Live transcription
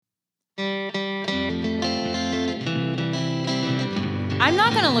I'm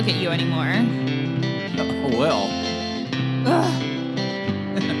not going to look at you anymore. Well. Ugh.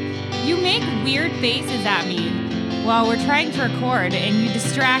 You make weird faces at me while we're trying to record, and you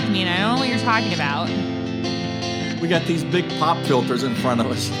distract me, and I don't know what you're talking about. We got these big pop filters in front of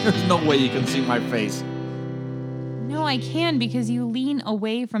us. There's no way you can see my face. No, I can because you lean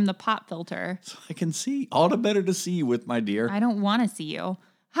away from the pop filter. So I can see. All the better to see you with, my dear. I don't want to see you.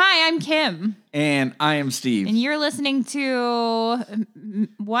 Hi, I'm Kim. And I am Steve. And you're listening to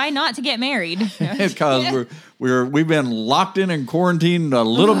Why Not to Get Married. Because we've been locked in quarantined a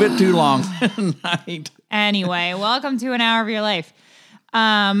little bit too long tonight. Anyway, welcome to An Hour of Your Life.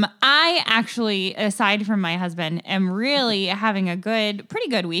 I actually, aside from my husband, am really having a pretty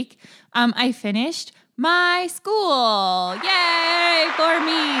good week. I finished my school. Yay for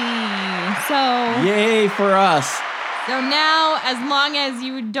me. Yay for us. So now, as long as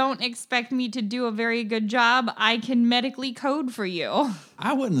you don't expect me to do a very good job, I can medically code for you.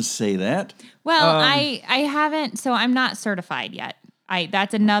 I wouldn't say that. Well, I haven't, so I'm not certified yet.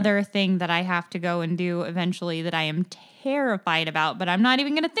 That's another thing that I have to go and do eventually that I am terrified about, but I'm not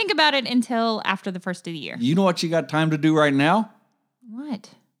even going to think about it until after the first of the year. You know what you got time to do right now? What?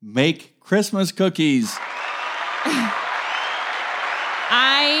 Make Christmas cookies.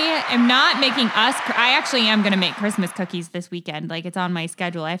 I am not making I actually am going to make Christmas cookies this weekend. Like, it's on my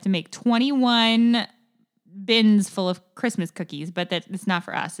schedule. I have to make 21 bins full of Christmas cookies, but it's not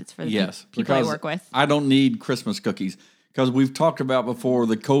for us. It's for the people I work with. I don't need Christmas cookies because we've talked about before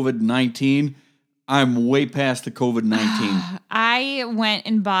the COVID-19. I'm way past the COVID-19. I went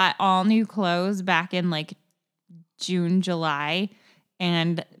and bought all new clothes back in like June, July,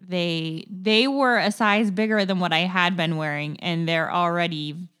 and they were a size bigger than what I had been wearing, and they're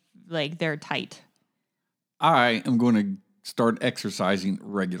already, they're tight. I am going to start exercising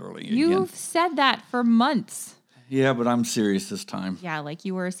regularly again. You've said that for months. Yeah, but I'm serious this time. Yeah, like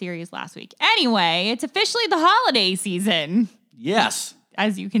you were serious last week. Anyway, it's officially the holiday season. Yes.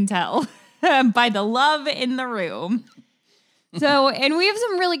 As you can tell by the love in the room. So, and we have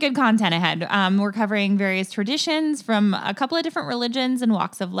some really good content ahead. We're covering various traditions from a couple of different religions and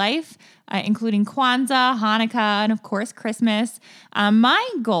walks of life, including Kwanzaa, Hanukkah, and of course, Christmas. My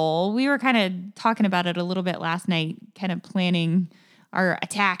goal, we were kind of talking about it a little bit last night, kind of planning our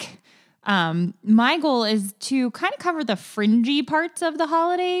attack. My goal is to kind of cover the fringy parts of the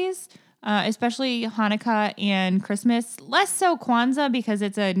holidays, especially Hanukkah and Christmas. Less so Kwanzaa because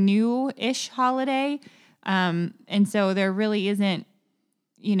it's a new-ish holiday. And so there really isn't,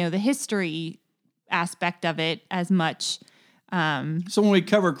 the history aspect of it as much. So when we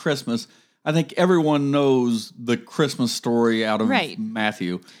cover Christmas, I think everyone knows the Christmas story out of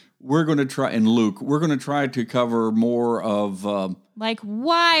Matthew. We're going to try, and Luke, we're going to try to cover more of why what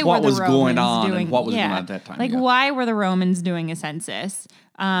were the was Romans going on doing, and what was going on at that time. Why were the Romans doing a census?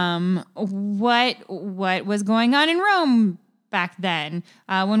 What was going on in Rome back then?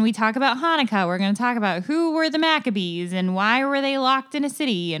 When we talk about Hanukkah, we're going to talk about who were the Maccabees and why were they locked in a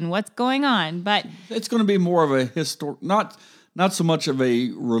city and what's going on. But it's going to be more of a not so much of a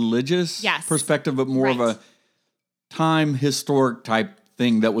religious perspective, but more of a time historic type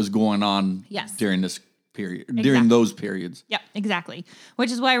thing that was going on during this period, during those periods. Yep, exactly.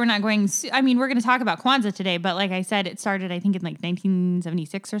 Which is why we're not going, we're going to talk about Kwanzaa today, but like I said, it started, I think, in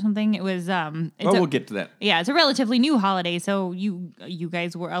 1976 or something. It was, we'll get to that. Yeah, it's a relatively new holiday, so you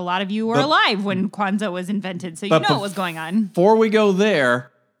guys a lot of you were alive when Kwanzaa was invented, so you know what was going on. Before we go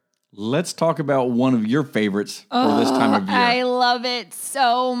there, let's talk about one of your favorites for this time of year. I love it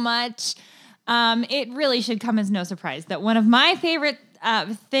so much. It really should come as no surprise that one of my favorite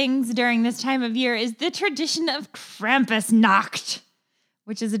things during this time of year is the tradition of Krampusnacht,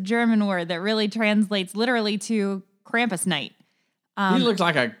 which is a German word that really translates literally to Krampus night. He looks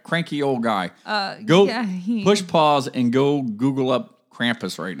like a cranky old guy. Push pause and go Google up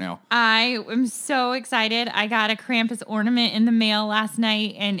Krampus right now. I am so excited. I got a Krampus ornament in the mail last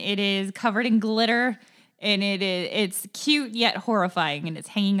night, and it is covered in glitter, and it's cute yet horrifying, and it's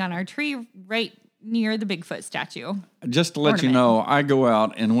hanging on our tree right near the Bigfoot statue. Just to let you know, I go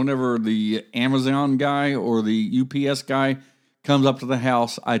out, and whenever the Amazon guy or the UPS guy comes up to the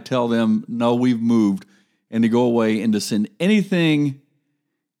house, I tell them, no, we've moved, and to go away and to send anything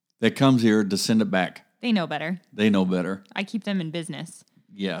that comes here to send it back. They know better. I keep them in business.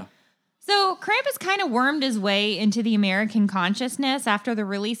 Yeah. So Krampus kind of wormed his way into the American consciousness after the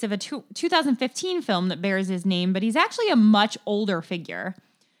release of a 2015 film that bears his name, but he's actually a much older figure.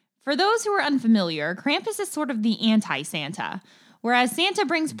 For those who are unfamiliar, Krampus is sort of the anti-Santa. Whereas Santa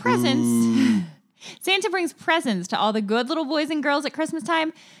brings presents, Santa brings presents to all the good little boys and girls at Christmas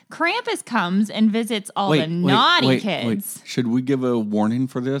time. Krampus comes and visits all the naughty kids. Should we give a warning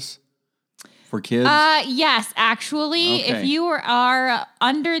for this? For kids? Yes, actually, Okay. if you are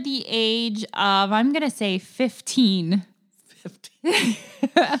under the age of, I'm going to say 15, 15.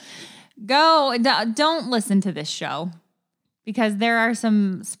 don't listen to this show because there are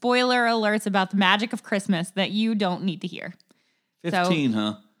some spoiler alerts about the magic of Christmas that you don't need to hear. 15,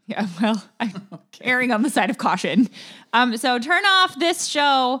 huh? Yeah, well, I'm erring on the side of caution. So turn off this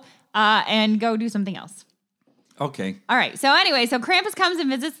show and go do something else. Okay. All right. So anyway, Krampus comes and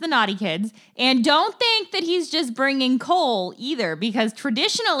visits the naughty kids. And don't think that he's just bringing coal either, because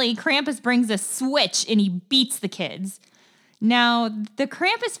traditionally Krampus brings a switch and he beats the kids. Now, the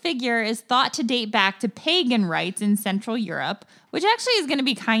Krampus figure is thought to date back to pagan rites in Central Europe, which actually is going to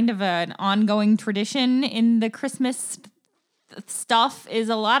be kind of an ongoing tradition in the Christmas stuff. Is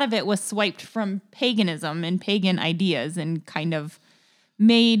a lot of it was swiped from paganism and pagan ideas and kind of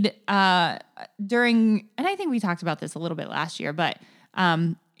made during, and I think we talked about this a little bit last year, but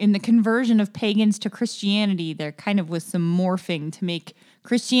in the conversion of pagans to Christianity, there kind of was some morphing to make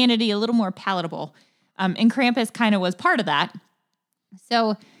Christianity a little more palatable. And Krampus kind of was part of that.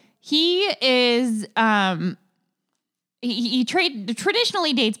 So he is, he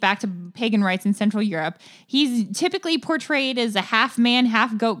traditionally dates back to pagan rites in Central Europe. He's typically portrayed as a half man,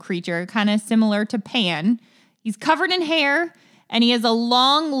 half goat creature, kind of similar to Pan. He's covered in hair, and he has a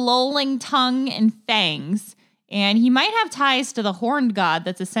long, lolling tongue and fangs. And he might have ties to the horned god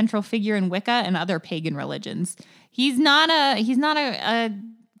that's a central figure in Wicca and other pagan religions. He's not a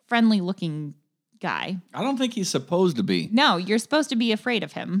friendly-looking guy. I don't think he's supposed to be. No, you're supposed to be afraid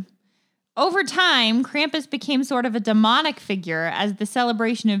of him. Over time, Krampus became sort of a demonic figure as the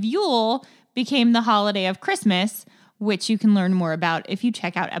celebration of Yule became the holiday of Christmas, which you can learn more about if you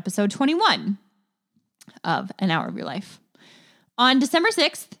check out episode 21 of An Hour of Your Life. On December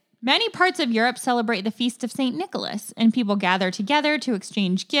 6th, many parts of Europe celebrate the feast of St. Nicholas, and people gather together to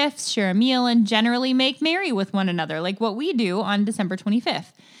exchange gifts, share a meal, and generally make merry with one another, like what we do on December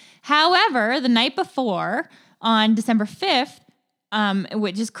 25th. However, the night before, on December 5th,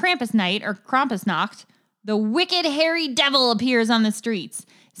 which is Krampus night or Krampusnacht, the wicked hairy devil appears on the streets.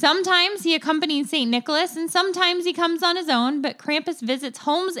 Sometimes he accompanies St. Nicholas, and sometimes he comes on his own, but Krampus visits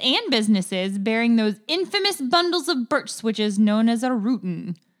homes and businesses bearing those infamous bundles of birch switches known as a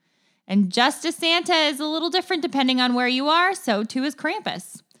rootin'. And just as Santa is a little different depending on where you are, so too is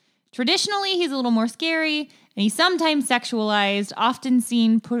Krampus. Traditionally, he's a little more scary, and he's sometimes sexualized, often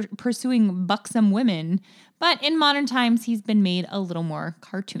seen pursuing buxom women, but in modern times, he's been made a little more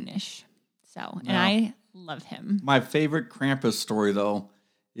cartoonish. And I love him. My favorite Krampus story, though,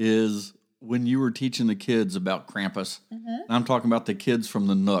 is when you were teaching the kids about Krampus. Mm-hmm. I'm talking about the kids from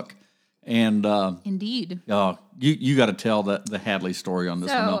the Nook. And indeed. You got to tell the Hadley story on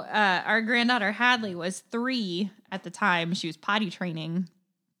this one. So our granddaughter Hadley was 3 at the time. She was potty training.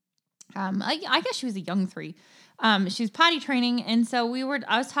 I guess she was a young 3. She was potty training, and so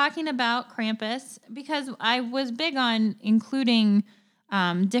I was talking about Krampus because I was big on including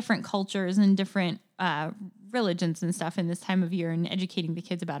different cultures and different religions and stuff in this time of year and educating the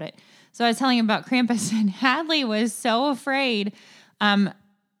kids about it. So I was telling about Krampus, and Hadley was so afraid.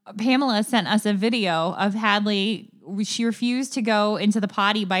 Pamela sent us a video of Hadley. She refused to go into the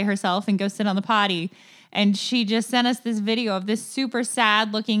potty by herself and go sit on the potty. And she just sent us this video of this super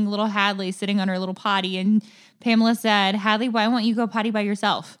sad looking little Hadley sitting on her little potty. And Pamela said, "Hadley, why won't you go potty by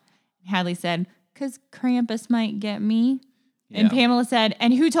yourself?" And Hadley said, "'Cause Krampus might get me." Yeah. And Pamela said,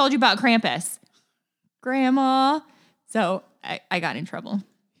 "And who told you about Krampus?" "Grandma." So I got in trouble.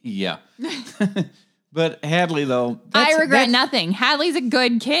 Yeah. But Hadley, though. I regret nothing. Hadley's a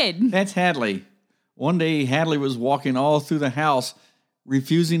good kid. That's Hadley. One day, Hadley was walking all through the house,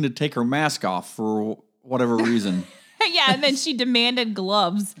 refusing to take her mask off for whatever reason. Yeah, and then she demanded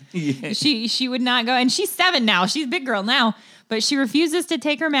gloves. Yeah. She would not go. And she's 7 now. She's a big girl now. But she refuses to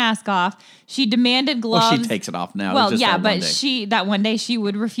take her mask off. She demanded gloves. Well, she takes it off now. Well, yeah, but that one day she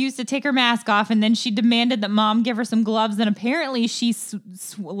would refuse to take her mask off, and then she demanded that Mom give her some gloves. And apparently, she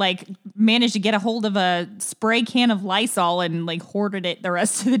managed to get a hold of a spray can of Lysol and hoarded it the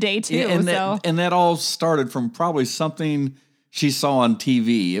rest of the day too. Yeah, and that all started from probably something she saw on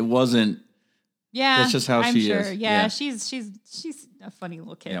TV. It wasn't. Yeah, that's just how she is. Yeah, she's a funny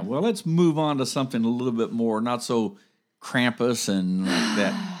little kid. Yeah. Well, let's move on to something a little bit more not so Krampus and like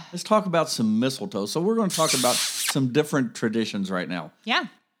that. Let's talk about some mistletoe. So we're going to talk about some different traditions right now. Yeah.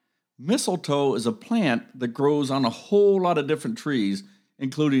 Mistletoe is a plant that grows on a whole lot of different trees,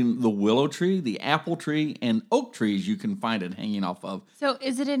 including the willow tree, the apple tree, and oak trees you can find it hanging off of. So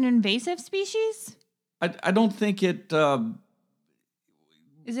is it an invasive species? I don't think it...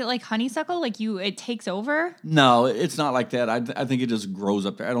 Is it like honeysuckle? Like it takes over? No, it's not like that. I think it just grows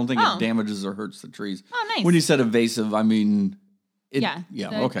up there. I don't think it damages or hurts the trees. Oh, nice. When you said invasive, I mean... Yeah,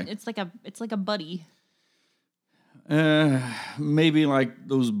 okay. It's like a buddy. Maybe like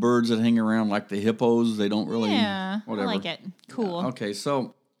those birds that hang around like the hippos. They don't really... whatever. I like it. Cool. Yeah, okay,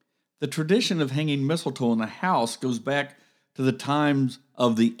 so the tradition of hanging mistletoe in the house goes back to the times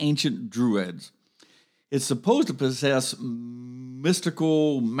of the ancient Druids. It's supposed to possess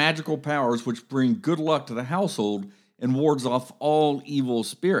mystical, magical powers which bring good luck to the household and wards off all evil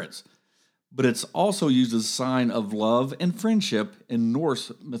spirits. But it's also used as a sign of love and friendship in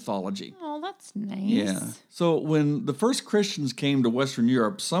Norse mythology. Oh, that's nice. Yeah. So when the first Christians came to Western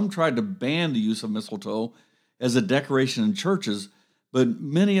Europe, some tried to ban the use of mistletoe as a decoration in churches, but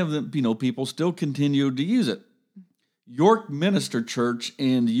many of the people still continued to use it. York Minster Church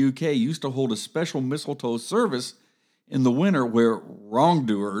in the UK used to hold a special mistletoe service in the winter where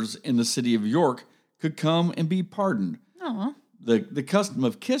wrongdoers in the city of York could come and be pardoned. Oh. The custom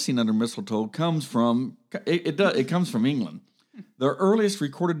of kissing under mistletoe comes from it comes from England. The earliest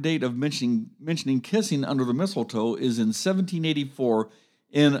recorded date of mentioning kissing under the mistletoe is in 1784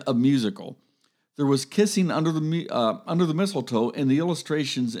 in a musical. There was kissing under the mistletoe in the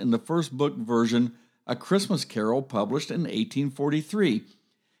illustrations in the first book version, A Christmas Carol, published in 1843.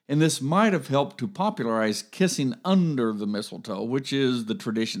 And this might have helped to popularize kissing under the mistletoe, which is the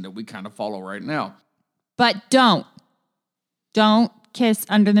tradition that we kind of follow right now. But don't kiss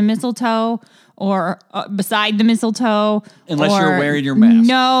under the mistletoe or beside the mistletoe. Unless you're wearing your mask.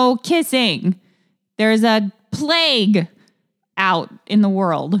 No kissing. There's a plague out in the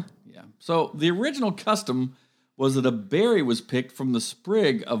world. Yeah. So the original custom was that a berry was picked from the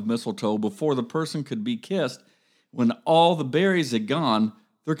sprig of mistletoe before the person could be kissed. When all the berries had gone,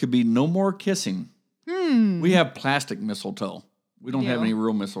 there could be no more kissing. We have plastic mistletoe. We don't have any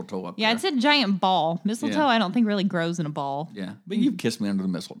real mistletoe up there. Yeah, it's a giant ball. Mistletoe, I don't think really grows in a ball. Yeah, but you've kissed me under the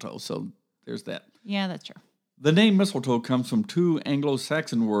mistletoe, so there's that. Yeah, that's true. The name mistletoe comes from two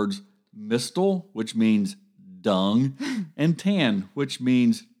Anglo-Saxon words, mistle, which means dung, and tan, which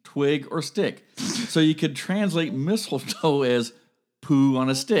means twig or stick. So you could translate mistletoe as poo on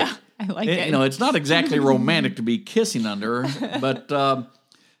a stick. I like it. You know, it's not exactly romantic to be kissing under, but...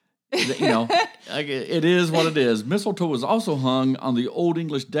 it is what it is. Mistletoe was also hung on the Old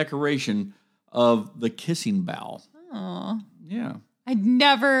English decoration of the kissing bough. Oh. Yeah. I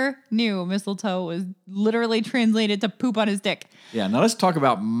never knew mistletoe was literally translated to poop on his dick. Yeah, now let's talk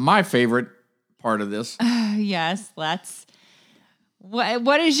about my favorite part of this. Yes, let's.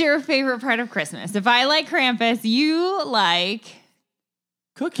 What is your favorite part of Christmas? If I like Krampus, you like...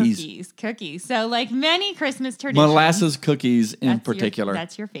 Cookies. So like many Christmas traditions. Molasses cookies in particular.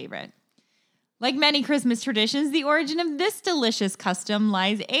 That's your favorite. Like many Christmas traditions, the origin of this delicious custom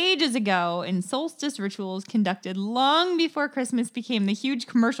lies ages ago in solstice rituals conducted long before Christmas became the huge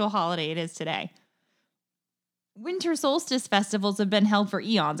commercial holiday it is today. Winter solstice festivals have been held for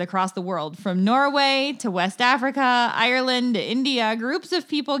eons across the world. From Norway to West Africa, Ireland to India, groups of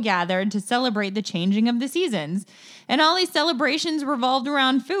people gathered to celebrate the changing of the seasons. And all these celebrations revolved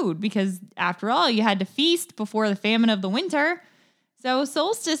around food because, after all, you had to feast before the famine of the winter. So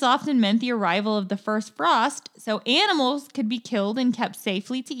solstice often meant the arrival of the first frost, so animals could be killed and kept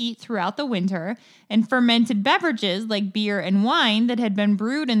safely to eat throughout the winter, and fermented beverages like beer and wine that had been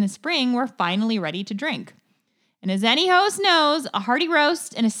brewed in the spring were finally ready to drink. And as any host knows, a hearty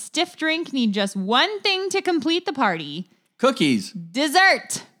roast and a stiff drink need just one thing to complete the party. Cookies.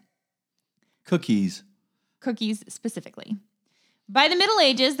 Dessert. Cookies Specifically. By the Middle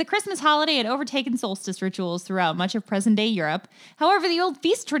Ages, the Christmas holiday had overtaken solstice rituals throughout much of present-day Europe. However, the old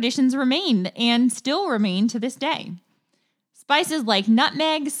feast traditions remained and still remain to this day. Spices like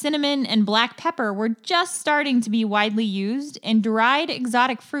nutmeg, cinnamon, and black pepper were just starting to be widely used, and dried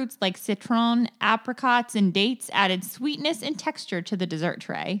exotic fruits like citron, apricots, and dates added sweetness and texture to the dessert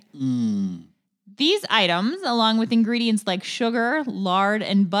tray. These items, along with ingredients like sugar, lard,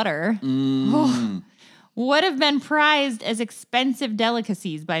 and butter, would have been prized as expensive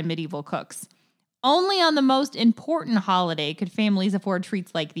delicacies by medieval cooks. Only on the most important holiday could families afford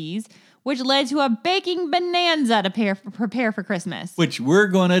treats like these, which led to a baking bonanza to prepare for Christmas. Which we're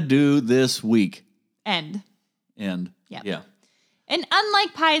going to do this week. End. Yep. Yeah. And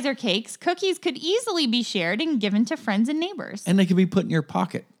unlike pies or cakes, cookies could easily be shared and given to friends and neighbors. And they could be put in your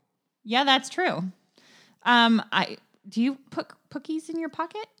pocket. Yeah, that's true. Do you put cookies in your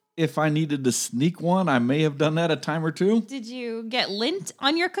pocket? if I needed to sneak one, I may have done that a time or two. Did you get lint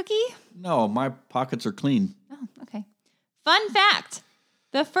on your cookie? No, my pockets are clean. Oh, okay. Fun fact.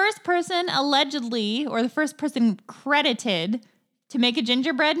 The first person allegedly, or the first person credited to make a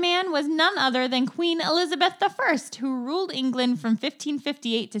gingerbread man was none other than Queen Elizabeth I, who ruled England from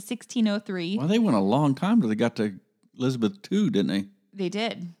 1558 to 1603. Well, they went a long time till they got to Elizabeth II, didn't they? They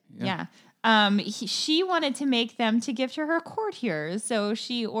did, yeah. She wanted to make them to give to her courtiers, so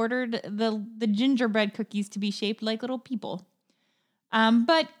she ordered the gingerbread cookies to be shaped like little people.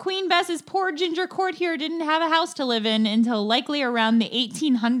 But Queen Bess's poor ginger courtier didn't have a house to live in until likely around the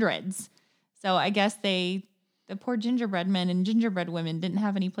 1800s. So I guess the poor gingerbread men and gingerbread women didn't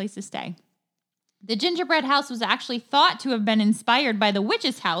have any place to stay. The gingerbread house was actually thought to have been inspired by the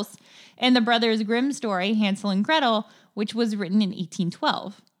witch's house in the Brothers Grimm story, Hansel and Gretel, which was written in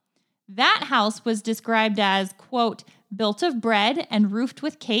 1812. That house was described as, quote, built of bread and roofed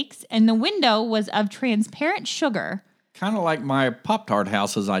with cakes, and the window was of transparent sugar. Kind of like my Pop-Tart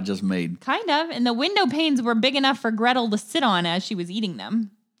houses I just made. Kind of. And the window panes were big enough for Gretel to sit on as she was eating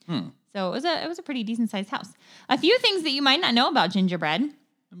them. So it was a pretty decent-sized house. A few things that you might not know about gingerbread. It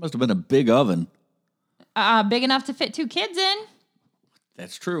must have been a big oven. Big enough to fit 2 kids in.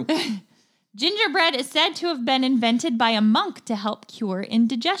 That's true. Gingerbread is said to have been invented by a monk to help cure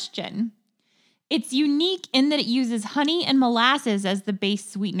indigestion. It's unique in that it uses honey and molasses as the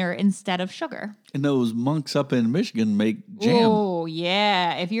base sweetener instead of sugar. And those monks up in Michigan make jam. Oh,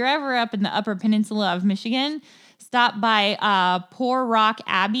 yeah. If you're ever up in the Upper Peninsula of Michigan, stop by Poor Rock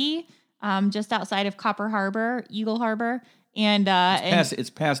Abbey, just outside of Copper Harbor, Eagle Harbor, and it's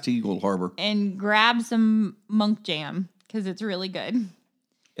past Eagle Harbor. And grab some monk jam because it's really good.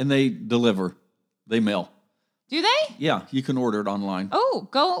 And they deliver. They mail. Do they? Yeah, you can order it online. Oh,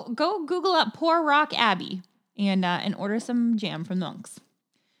 go Google up Poor Rock Abbey and order some jam from the monks.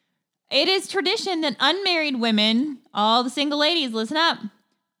 It is tradition that unmarried women, all the single ladies, listen up.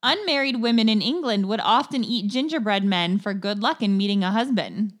 Unmarried women in England would often eat gingerbread men for good luck in meeting a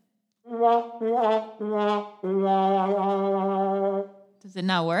husband. Does it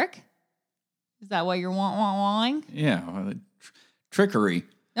not work? Is that why you're wah-wah-wahing? Yeah, trickery.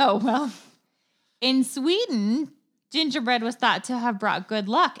 Oh, well. In Sweden, gingerbread was thought to have brought good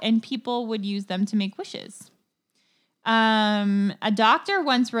luck, and people would use them to make wishes. A doctor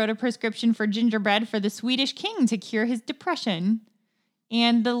once wrote a prescription for gingerbread for the Swedish king to cure his depression.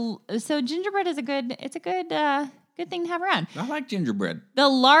 And so gingerbread is a good thing to have around. I like gingerbread. The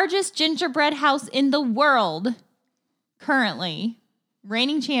largest gingerbread house in the world, currently,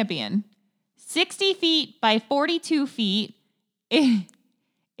 reigning champion, 60 feet by 42 feet.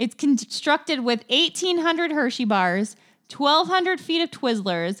 It's constructed with 1,800 Hershey bars, 1,200 feet of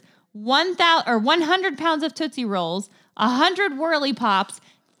Twizzlers, 100 pounds of Tootsie Rolls, 100 Whirly Pops,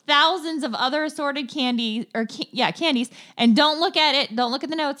 thousands of other assorted candies. And don't look at it. Don't look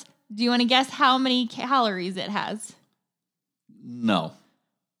at the notes. Do you want to guess how many calories it has? No.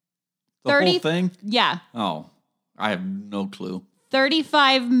 The whole thing? Yeah. Oh, I have no clue.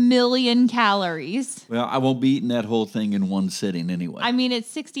 35 million calories. Well, I won't be eating that whole thing in one sitting anyway. I mean, it's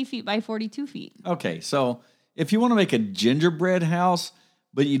 60 feet by 42 feet. Okay, so if you want to make a gingerbread house,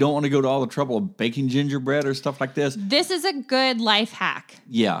 but you don't want to go to all the trouble of baking gingerbread or stuff like this. This is a good life hack.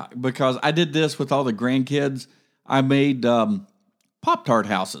 Yeah, because I did this with all the grandkids. I made Pop-Tart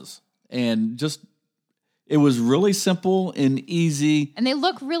houses, and it was really simple and easy. And they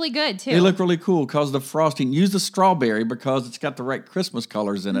look really good, too. They look really cool because the frosting, use the strawberry because it's got the right Christmas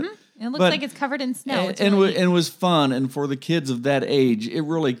colors in it. Mm-hmm. It looks like it's covered in snow. And it was fun. And for the kids of that age,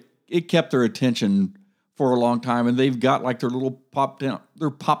 it kept their attention for a long time. And they've got like their little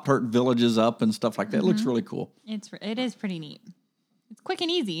Pop-Tart villages up and stuff like that. It looks really cool. It is pretty neat. It's quick and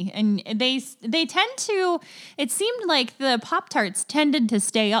easy. And they tend to, it seemed like the Pop-Tarts tended to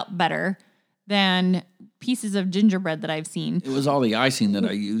stay up better than pieces of gingerbread that I've seen. It was all the icing that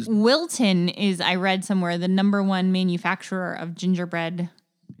I used. Wilton is, I read somewhere, the #1 manufacturer of gingerbread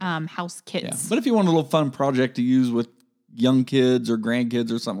house kits. Yeah. But if you want a little fun project to use with young kids or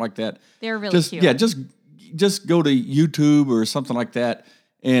grandkids or something like that, they're really cute. Yeah, just go to YouTube or something like that.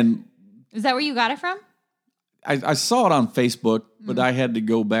 And is that where you got it from? I saw it on Facebook, but I had to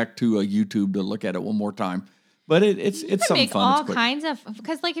go back to YouTube to look at it one more time. But it's something make fun. All kinds of,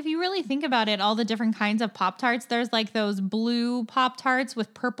 because like if you really think about it, all the different kinds of Pop-Tarts, there's like those blue Pop-Tarts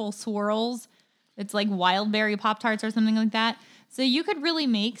with purple swirls. It's like wild berry Pop-Tarts or something like that. So you could really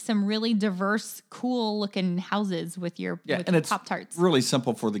make some really diverse, cool looking houses with your Pop-Tarts. Really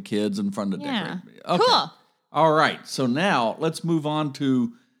simple for the kids and fun to decorate. Okay. Cool. All right. So now let's move on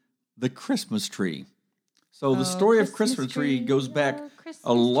to the Christmas tree. So the story of Christmas tree goes back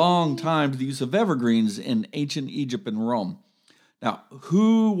a long time to the use of evergreens in ancient Egypt and Rome. Now,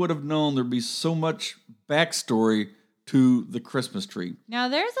 who would have known there'd be so much backstory to the Christmas tree? Now,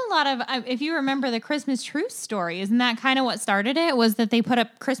 there's a lot of, if you remember the Christmas truce story, isn't that kind of what started it? Was that they put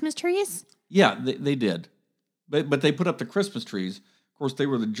up Christmas trees? Yeah, they did. But they put up the Christmas trees. Of course, they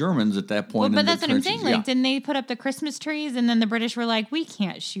were the Germans at that point. Well, but that's what I'm saying. Like, didn't they put up the Christmas trees? And then the British were like, we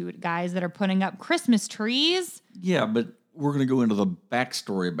can't shoot guys that are putting up Christmas trees. Yeah, but we're going to go into the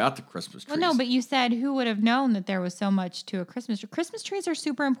backstory about the Christmas trees. Well, no, but you said who would have known that there was so much to a Christmas tree? Christmas trees are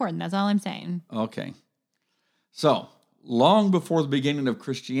super important. That's all I'm saying. Okay. So, long before the beginning of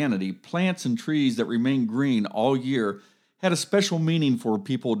Christianity, plants and trees that remain green all year had a special meaning for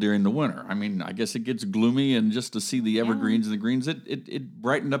people during the winter. I mean, I guess it gets gloomy, and just to see the evergreens and the greens, it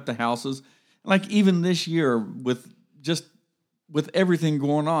brightened up the houses. Like even this year, with everything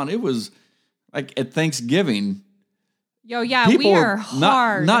going on, it was like at Thanksgiving. Yo, yeah, we are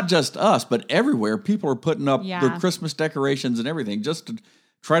hard. Not just us, but everywhere. People are putting up their Christmas decorations and everything just to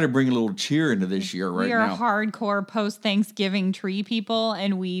try to bring a little cheer into this year right now. We are hardcore post-Thanksgiving tree people,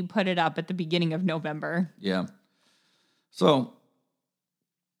 and we put it up at the beginning of November. Yeah. So,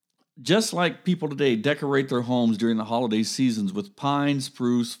 just like people today decorate their homes during the holiday seasons with pine,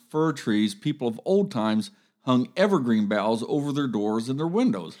 spruce, fir trees, people of old times hung evergreen boughs over their doors and their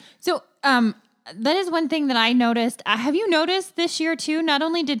windows. So, that is one thing that I noticed. Have you noticed this year too? Not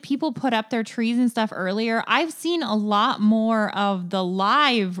only did people put up their trees and stuff earlier, I've seen a lot more of the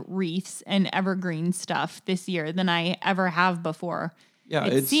live wreaths and evergreen stuff this year than I ever have before. Yeah,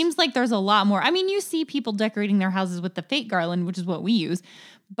 it seems like there's a lot more. I mean, you see people decorating their houses with the fake garland, which is what we use.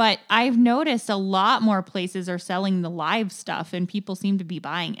 But I've noticed a lot more places are selling the live stuff, and people seem to be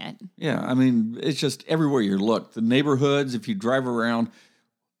buying it. Yeah, I mean, it's just everywhere you look. The neighborhoods, if you drive around,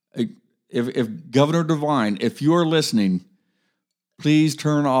 if Governor DeWine, if you are listening, please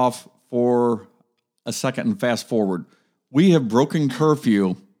turn off for a second and fast forward. We have broken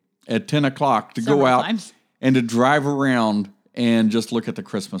curfew at 10 o'clock to go out and to drive around and just look at the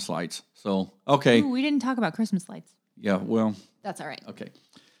Christmas lights. So, okay. Ooh, we didn't talk about Christmas lights. Yeah, well. That's all right. Okay.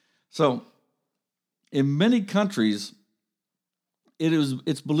 So, in many countries,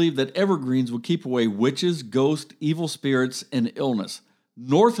 it's believed that evergreens will keep away witches, ghosts, evil spirits, and illness.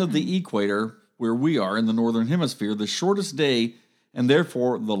 North of the equator, where we are in the northern hemisphere, the shortest day and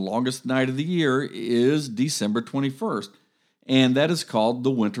therefore the longest night of the year is December 21st. And that is called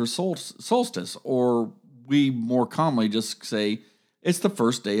the winter solstice, or we more commonly just say it's the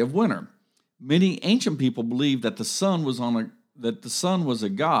first day of winter. Many ancient people believed that the sun was a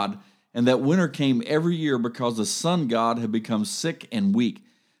god, and that winter came every year because the sun god had become sick and weak.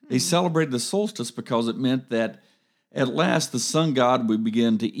 They celebrated the solstice because it meant that at last the sun god would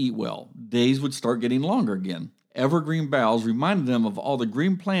begin to eat well. Days would start getting longer again. Evergreen boughs reminded them of all the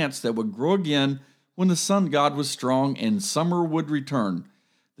green plants that would grow again when the sun god was strong and summer would return.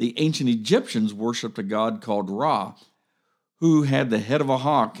 The ancient Egyptians worshipped a god called Ra, who had the head of a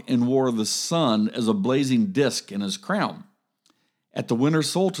hawk and wore the sun as a blazing disk in his crown. At the winter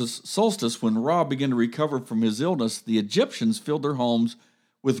solstice, when Ra began to recover from his illness, the Egyptians filled their homes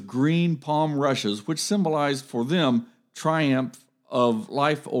with green palm rushes, which symbolized for them triumph of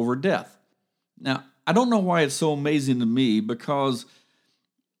life over death. Now, I don't know why it's so amazing to me, because,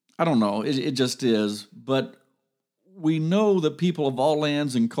 I don't know, it just is, but we know that people of all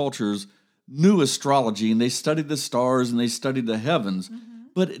lands and cultures knew astrology, and they studied the stars, and they studied the heavens. Mm-hmm.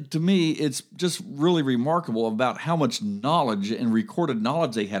 But to me, it's just really remarkable about how much knowledge and recorded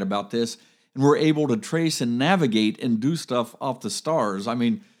knowledge they had about this, and were able to trace and navigate and do stuff off the stars. I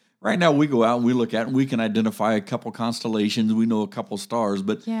mean, right now we go out and we look at it and we can identify a couple constellations, we know a couple stars,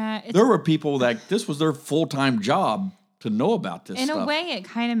 but there were people that this was their full-time job to know about this stuff. In a way, it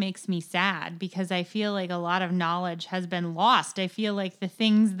kind of makes me sad, because I feel like a lot of knowledge has been lost. I feel like the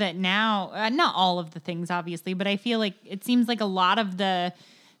things that now, not all of the things, obviously, but I feel like it seems like a lot of the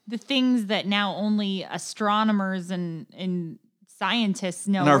things that now only astronomers and scientists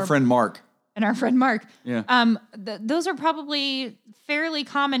know. And our friend Mark. Yeah. Those are probably fairly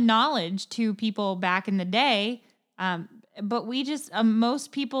common knowledge to people back in the day. But we just,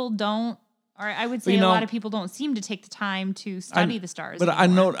 most people don't, or I would say a lot of people don't seem to take the time to study the stars. But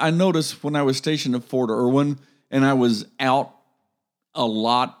anymore. I noticed when I was stationed at Fort Irwin, and I was out a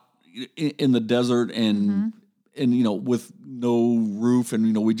lot in the desert and with no roof,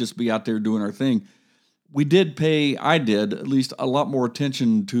 and we'd just be out there doing our thing. I did at least a lot more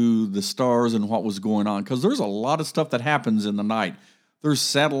attention to the stars and what was going on, because there's a lot of stuff that happens in the night. There's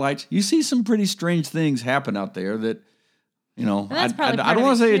satellites. You see some pretty strange things happen out there that, I don't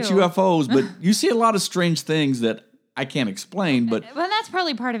want to say it's UFOs, but you see a lot of strange things that I can't explain, but Well, that's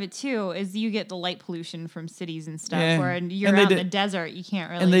probably part of it too. Is you get the light pollution from cities and stuff, Yeah. where you're And they out in the did- desert, you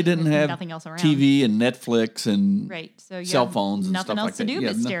can't really. and they didn't there's have nothing else around. TV and Netflix and Right. So you cell have phones and nothing stuff else like to that. do Yeah,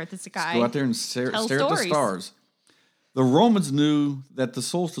 but no- stare at the Just sky. go out there and stare Tell at the stories. stars. The Romans knew that the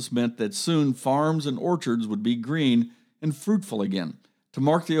solstice meant that soon farms and orchards would be green and fruitful again. To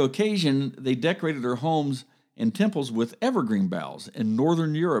mark the occasion, they decorated their homes and temples with evergreen boughs. In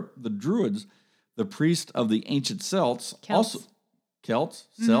northern Europe, the Druids, the priests of the ancient Celts,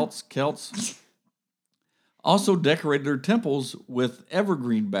 also decorated their temples with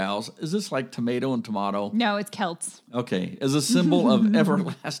evergreen boughs. Is this like tomato and tomato? No, it's Celts. Okay, as a symbol of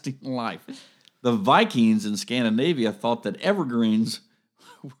everlasting life. The Vikings in Scandinavia thought that evergreens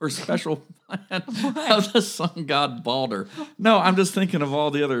were special plant of the sun god Balder. No, I'm just thinking of all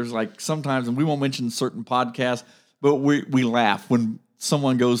the others. Like sometimes, and we won't mention certain podcasts, but we laugh when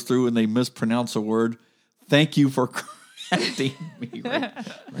someone goes through and they mispronounce a word. Thank you for correcting me right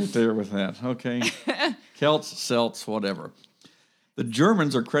there with that. Okay, Celts, whatever. The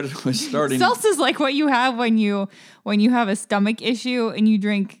Germans are credited with starting. Seltz is like what you have when you have a stomach issue and you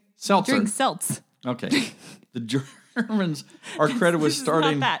drink Seltzer. Drink Seltz. Okay, the Germans are credited with This is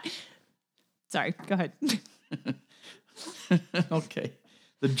starting. not that. Sorry, go ahead. Okay.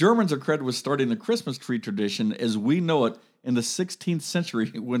 The Germans are credited with starting the Christmas tree tradition as we know it in the 16th century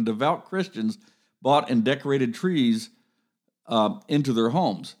when devout Christians bought and decorated trees into their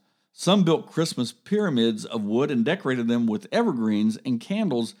homes. Some built Christmas pyramids of wood and decorated them with evergreens and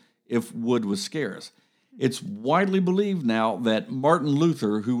candles if wood was scarce. It's widely believed now that Martin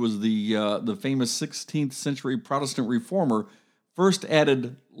Luther, who was the famous 16th century Protestant reformer, first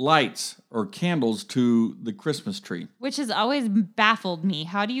added lights or candles to the Christmas tree. Which has always baffled me.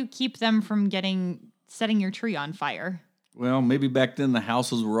 How do you keep them from setting your tree on fire? Well, maybe back then the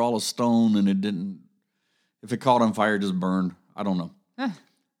houses were all of stone and it didn't, if it caught on fire, it just burned. I don't know.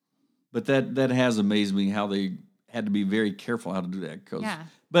 But that has amazed me how they had to be very careful how to do that. Yeah.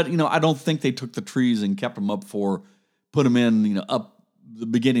 But, I don't think they took the trees and kept them up put them in, up the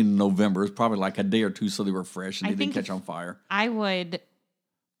beginning of November. It's probably like a day or two so they were fresh and they didn't catch on fire. I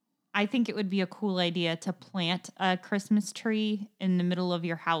think it would be a cool idea to plant a Christmas tree in the middle of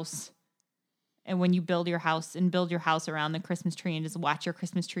your house. And when you build your house around the Christmas tree and just watch your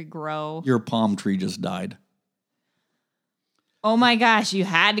Christmas tree grow. Your palm tree just died. Oh my gosh, you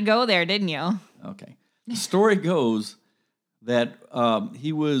had to go there, didn't you? Okay. The story goes that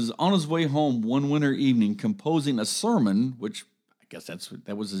he was on his way home one winter evening composing a sermon, which I guess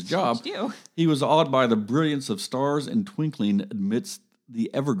that was his job. What did you do? He was awed by the brilliance of stars and twinkling amidst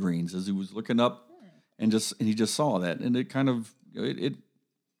the evergreens as he was looking up, and he just saw that, and it kind of it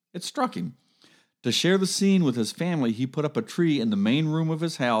struck him. To share the scene with his family, he put up a tree in the main room of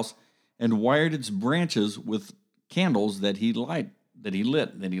his house and wired its branches with candles that he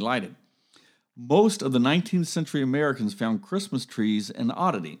lighted. Most of the 19th century Americans found Christmas trees an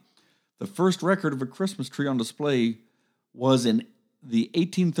oddity. The first record of a Christmas tree on display was in the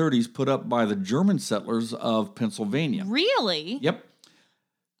 1830s, put up by the German settlers of Pennsylvania. Really? Yep.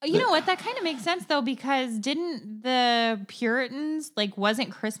 You know what? That kind of makes sense though, because didn't the Puritans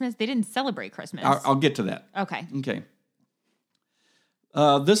wasn't Christmas? They didn't celebrate Christmas. I'll get to that. Okay. Okay.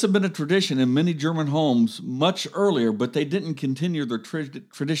 This had been a tradition in many German homes much earlier, but they didn't continue their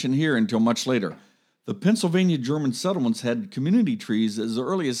tradition here until much later. The Pennsylvania German settlements had community trees as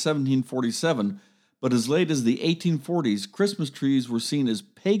early as 1747, but as late as the 1840s, Christmas trees were seen as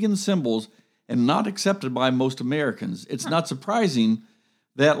pagan symbols and not accepted by most Americans. It's not surprising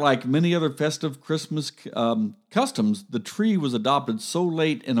that, like many other festive Christmas customs, the tree was adopted so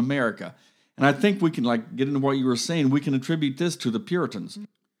late in America. And I think we can get into what you were saying. We can attribute this to the Puritans.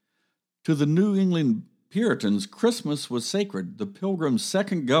 To the New England Puritans, Christmas was sacred. The Pilgrims'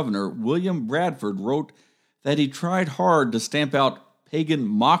 second governor, William Bradford, wrote that he tried hard to stamp out pagan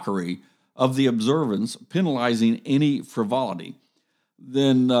mockery of the observance, penalizing any frivolity.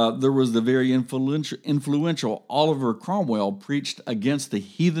 Then there was the very influential Oliver Cromwell preached against the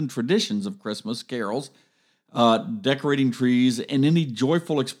heathen traditions of Christmas carols, decorating trees, and any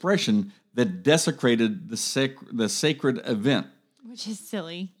joyful expression that desecrated the sacred event. Which is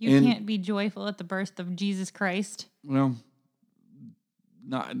silly. You can't be joyful at the birth of Jesus Christ. Well,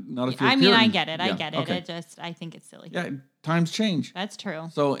 not if you're I mean, I get it. Yeah, I get it. okay. I think it's silly. Yeah, times change. That's true.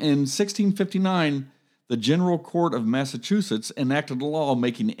 So in 1659, the General Court of Massachusetts enacted a law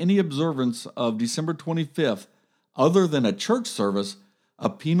making any observance of December 25th, other than a church service, a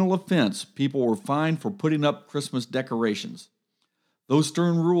penal offense. People were fined for putting up Christmas decorations. Those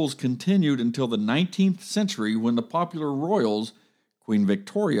stern rules continued until the 19th century when the popular royals, Queen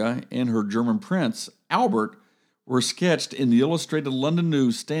Victoria and her German prince, Albert, were sketched in the Illustrated London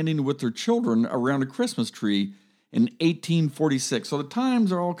News standing with their children around a Christmas tree in 1846. So the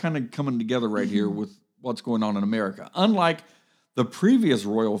times are all kind of coming together right here with what's going on in America. Unlike the previous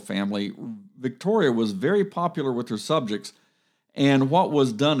royal family, Victoria was very popular with her subjects, and what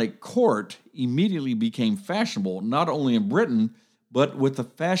was done at court immediately became fashionable, not only in Britain, but with the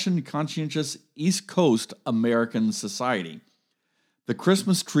fashion-conscientious East Coast American society. The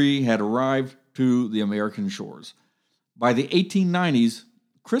Christmas tree had arrived to the American shores. By the 1890s,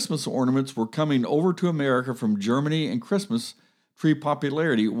 Christmas ornaments were coming over to America from Germany, and Christmas tree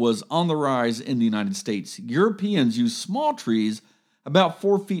popularity was on the rise in the United States. Europeans used small trees about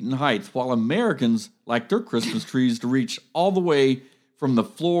 4 feet in height, while Americans like their Christmas trees to reach all the way from the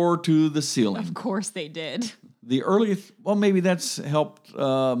floor to the ceiling. Of course they did. The earliest, well, maybe that's helped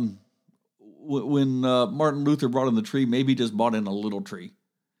when Martin Luther brought in the tree, maybe he just bought in a little tree.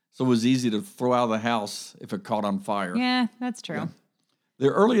 So it was easy to throw out of the house if it caught on fire. Yeah, that's true. Yeah. The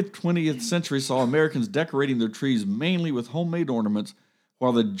early 20th century saw Americans decorating their trees mainly with homemade ornaments,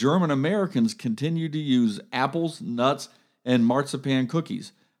 while the German Americans continued to use apples, nuts, and marzipan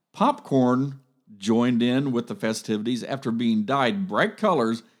cookies. Popcorn joined in with the festivities after being dyed bright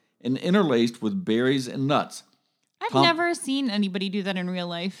colors and interlaced with berries and nuts. I've never seen anybody do that in real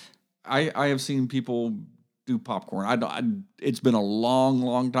life. I have seen people do popcorn. It's been a long,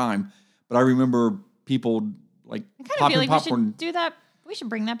 long time, but I remember people like I kind of popping feel like popcorn. we should do that. We should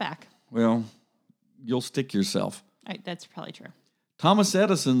bring that back. Well, you'll stick yourself. That's probably true. Thomas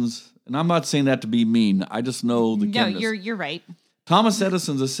Edison's, and I'm not saying that to be mean. I just know the No, chemist. you're right. Thomas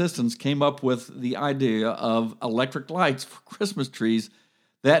Edison's assistants came up with the idea of electric lights for Christmas trees.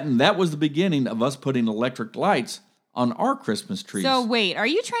 That was the beginning of us putting electric lights on our Christmas trees. So wait, are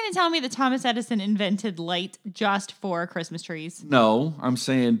you trying to tell me that Thomas Edison invented light just for Christmas trees? No, I'm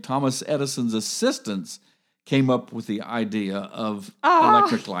saying Thomas Edison's assistants came up with the idea of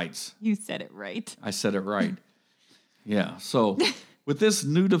electric lights. You said it right. I said it right. Yeah. So with this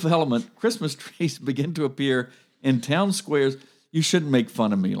new development, Christmas trees begin to appear in town squares. You shouldn't make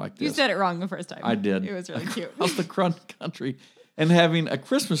fun of me like this. You said it wrong the first time. I did. It was really cute. Across the country, and having a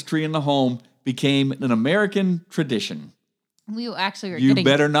Christmas tree in the home became an American tradition. We actually were You getting...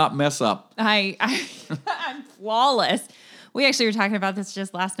 better not mess up. I'm flawless. We actually were talking about this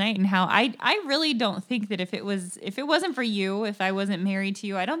just last night and how I really don't think that if it wasn't for you, if I wasn't married to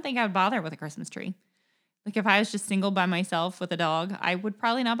you, I don't think I would bother with a Christmas tree. Like if I was just single by myself with a dog, I would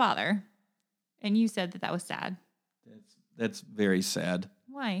probably not bother. And you said that was sad. That's very sad.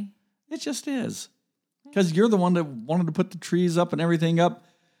 Why? It just is. Because you're the one that wanted to put the trees up and everything up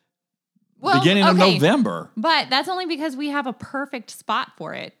beginning of November. But that's only because we have a perfect spot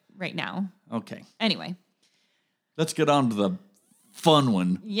for it right now. Okay. Anyway. Let's get on to the fun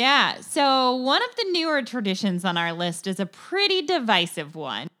one. Yeah. So one of the newer traditions on our list is a pretty divisive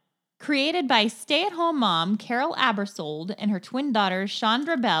one. Created by stay-at-home mom Carol Abersold and her twin daughters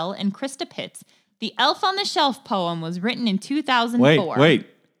Chandra Bell and Krista Pitts, the Elf on the Shelf poem was written in 2004. Wait.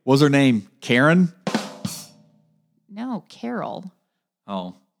 Was her name Karen? No, Carol.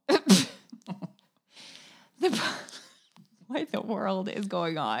 Oh. What the world is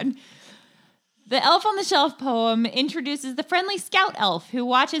going on? The Elf on the Shelf poem introduces the friendly scout elf who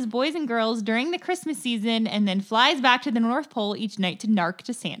watches boys and girls during the Christmas season and then flies back to the North Pole each night to narc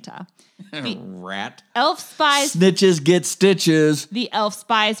to Santa. Rat. Elf spies... Snitches get stitches. The elf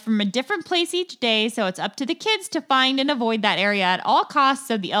spies from a different place each day, so it's up to the kids to find and avoid that area at all costs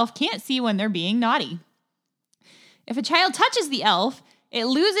so the elf can't see when they're being naughty. If a child touches the elf, it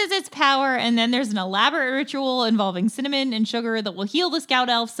loses its power, and then there's an elaborate ritual involving cinnamon and sugar that will heal the scout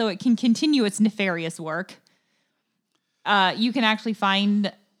elf so it can continue its nefarious work. You can actually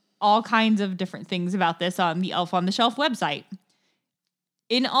find all kinds of different things about this on the Elf on the Shelf website.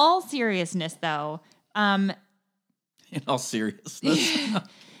 In all seriousness, though... In all seriousness.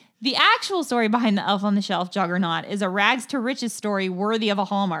 The actual story behind the Elf on the Shelf juggernaut is a rags to riches story worthy of a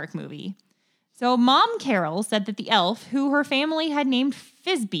Hallmark movie. So Mom Carol said that the elf, who her family had named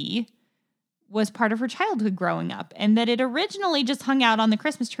Fizby, was part of her childhood growing up, and that it originally just hung out on the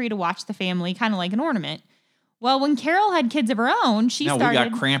Christmas tree to watch the family, kind of like an ornament. Well, when Carol had kids of her own, we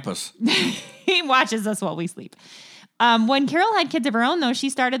got Krampus. He watches us while we sleep. When Carol had kids of her own, though, she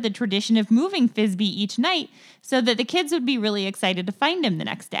started the tradition of moving Fizby each night so that the kids would be really excited to find him the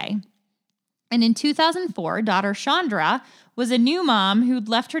next day. And in 2004, daughter Chandra was a new mom who'd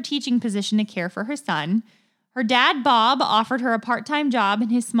left her teaching position to care for her son. Her dad, Bob, offered her a part-time job in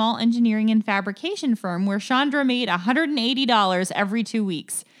his small engineering and fabrication firm where Chandra made $180 every 2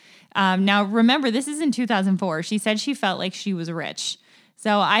 weeks. Now, remember, this is in 2004. She said she felt like she was rich.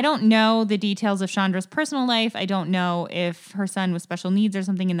 So I don't know the details of Chandra's personal life. I don't know if her son was special needs or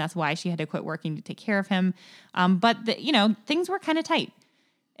something, and that's why she had to quit working to take care of him. But things were kind of tight.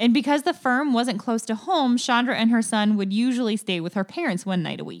 And because the firm wasn't close to home, Chandra and her son would usually stay with her parents one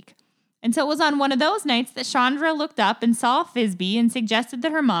night a week. And so it was on one of those nights that Chandra looked up and saw Fisby and suggested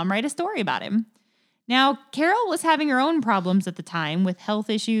that her mom write a story about him. Now, Carol was having her own problems at the time with health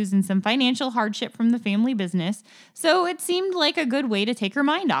issues and some financial hardship from the family business, so it seemed like a good way to take her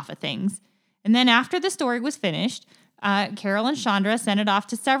mind off of things. And then after the story was finished, Carol and Chandra sent it off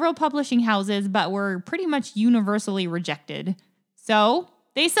to several publishing houses, but were pretty much universally rejected. So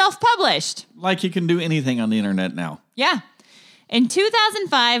they self-published. Like you can do anything on the internet now. Yeah. In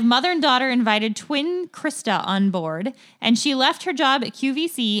 2005, mother and daughter invited twin Krista on board, and she left her job at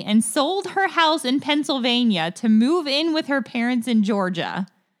QVC and sold her house in Pennsylvania to move in with her parents in Georgia.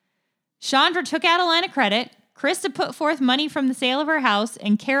 Chandra took out a line of credit, Krista put forth money from the sale of her house,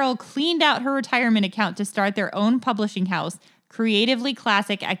 and Carol cleaned out her retirement account to start their own publishing house, Creatively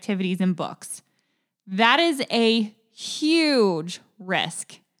Classic Activities and Books. That is a huge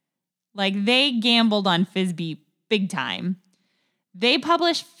risk. Like, they gambled on Fisby big time. They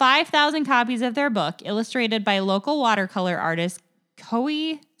published 5,000 copies of their book, illustrated by local watercolor artist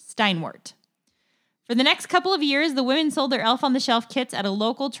Coe Steinwart. For the next couple of years, the women sold their Elf on the Shelf kits at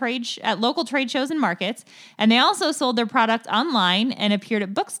local trade shows and markets, and they also sold their product online and appeared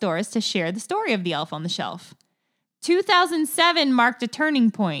at bookstores to share the story of the Elf on the Shelf. 2007 marked a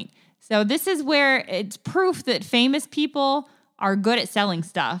turning point. So this is where it's proof that famous people are good at selling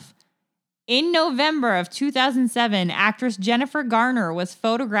stuff. In November of 2007, actress Jennifer Garner was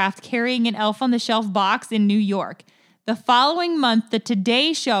photographed carrying an Elf on the Shelf box in New York. The following month, the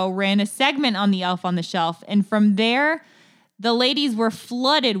Today Show ran a segment on the Elf on the Shelf, and from there, the ladies were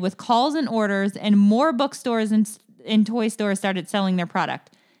flooded with calls and orders, and more bookstores and toy stores started selling their product.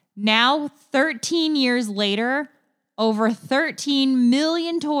 Now, 13 years later, over 13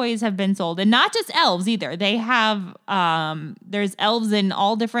 million toys have been sold. And not just elves either. They have, there's elves in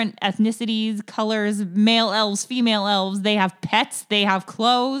all different ethnicities, colors, male elves, female elves. They have pets. They have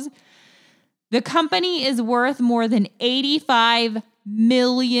clothes. The company is worth more than $85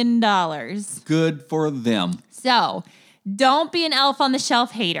 million. Good for them. So don't be an Elf on the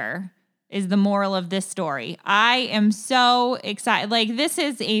Shelf hater, is the moral of this story. I am so excited. Like, this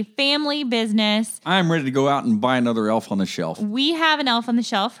is a family business. I'm ready to go out and buy another Elf on the Shelf. We have an Elf on the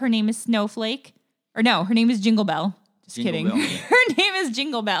Shelf. Her name is Snowflake. Or no, her name is Jingle Bell. Just kidding. Bell. Her name is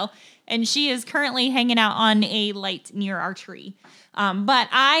Jingle Bell. And she is currently hanging out on a light near our tree. But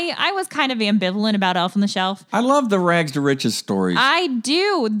I was kind of ambivalent about Elf on the Shelf. I love the rags to riches stories. I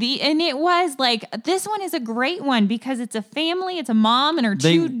do. And it was like, this one is a great one because it's a family. It's a mom and her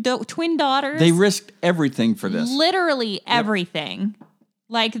twin daughters. They risked everything for this. Literally everything.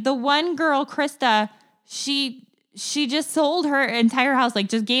 Like the one girl, Krista, she just sold her entire house, like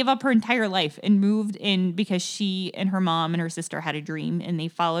just gave up her entire life and moved in because she and her mom and her sister had a dream and they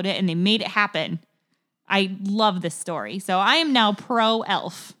followed it and they made it happen. I love this story. So I am now pro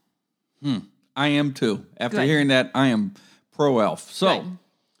Elf. I am too. After Good. hearing that, I am pro Elf. So, Good.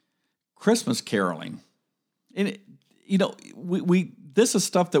 Christmas caroling. And, we this is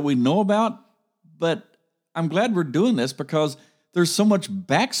stuff that we know about, but I'm glad we're doing this because there's so much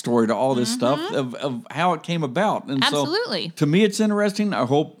backstory to all this stuff of how it came about. And Absolutely. So, to me, it's interesting. I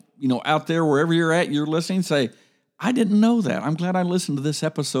hope, out there, wherever you're at, you're listening, say, I didn't know that. I'm glad I listened to this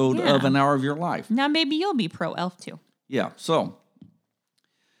episode of An Hour of Your Life. Now maybe you'll be pro Elf too. Yeah, so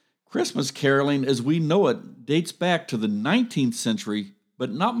Christmas caroling, as we know it, dates back to the 19th century,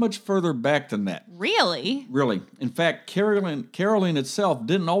 but not much further back than that. Really? Really. In fact, caroling itself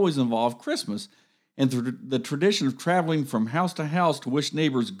didn't always involve Christmas, and the tradition of traveling from house to house to wish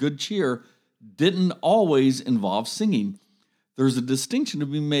neighbors good cheer didn't always involve singing. There's a distinction to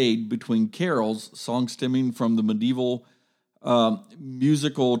be made between carols, songs stemming from the medieval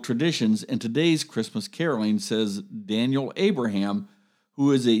musical traditions, and today's Christmas caroling, says Daniel Abraham,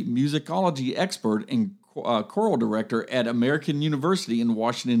 who is a musicology expert and choral director at American University in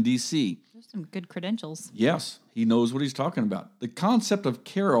Washington, D.C. There's some good credentials. Yes, he knows what he's talking about. The concept of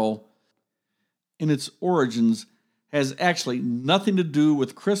carol in its origins has actually nothing to do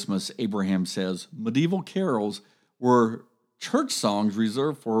with Christmas, Abraham says. Medieval carols were church songs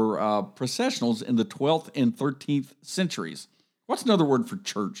reserved for processionals in the 12th and 13th centuries. What's another word for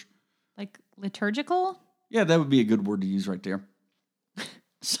church? Like liturgical? Yeah, that would be a good word to use right there.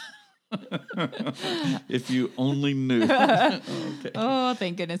 If you only knew. Okay. Oh,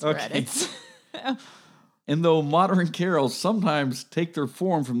 thank goodness for edits. And though modern carols sometimes take their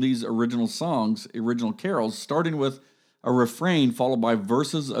form from these original carols, starting with a refrain followed by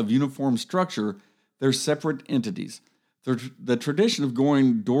verses of uniform structure, they're separate entities. The tradition of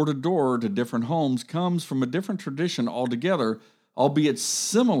going door to door to different homes comes from a different tradition altogether, albeit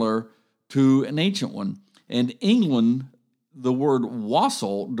similar to an ancient one. In England, the word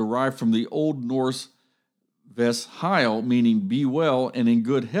wassail derived from the Old Norse vesheil, meaning be well and in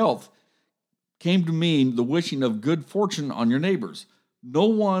good health, came to mean the wishing of good fortune on your neighbors. No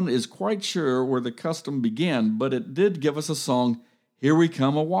one is quite sure where the custom began, but it did give us a song, Here We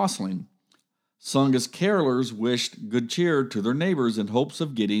Come A-Wassailing, sung as carolers wished good cheer to their neighbors in hopes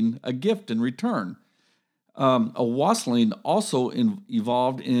of getting a gift in return. A wassailing also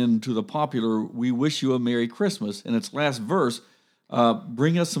evolved into the popular We Wish You a Merry Christmas. In its last verse,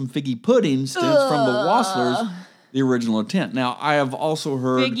 bring us some figgy pudding stems from the wassailers, the original intent. Now, I have also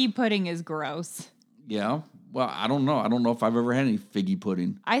heard... Figgy pudding is gross. Yeah. Well, I don't know. I don't know if I've ever had any figgy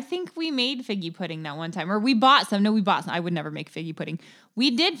pudding. I think we made figgy pudding that one time. Or we bought some. No, we bought some. I would never make figgy pudding. We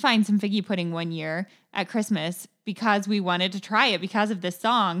did find some figgy pudding one year at Christmas because we wanted to try it because of this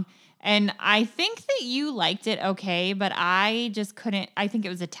song. And I think that you liked it okay, but I just couldn't. I think it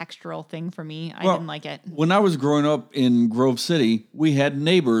was a textural thing for me. I didn't like it. When I was growing up in Grove City, we had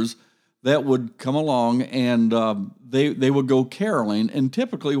neighbors that would come along and they would go caroling. And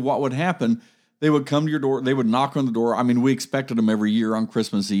typically what would happen, they would come to your door. They would knock on the door. I mean, we expected them every year on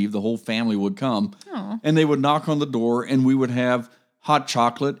Christmas Eve. The whole family would come. Aww. And they would knock on the door and we would have hot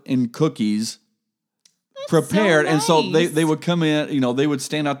chocolate and cookies prepared. So And so nice. they would come in, they would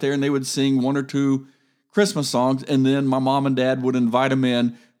stand out there and they would sing one or two Christmas songs. And then my mom and dad would invite them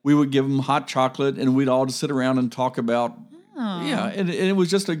in. We would give them hot chocolate and we'd all just sit around and talk about, and it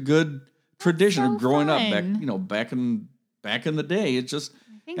was just a good tradition so of growing up fun. back in the day. It's just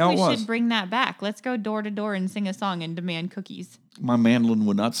I think how we it was. should bring that back. Let's go door to door and sing a song and demand cookies. My mandolin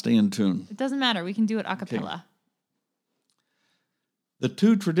would not stay in tune. It doesn't matter. We can do it a cappella. The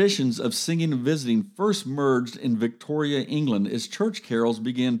two traditions of singing and visiting first merged in Victoria, England, as church carols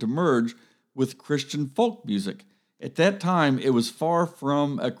began to merge with Christian folk music. At that time, it was far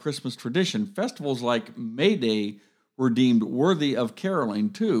from a Christmas tradition. Festivals like May Day were deemed worthy of caroling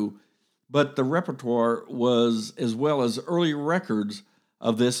too, but the repertoire was, as well as early records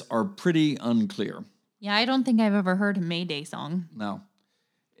of this, are pretty unclear. Yeah, I don't think I've ever heard a May Day song. Now,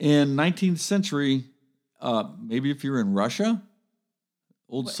 in 19th century, maybe if you're in Russia,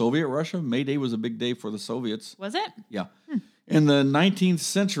 Soviet Russia, May Day was a big day for the Soviets. Was it? Yeah. In the 19th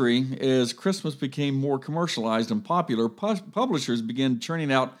century, as Christmas became more commercialized and popular, publishers began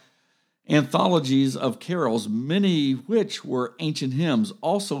churning out anthologies of carols, many which were ancient hymns,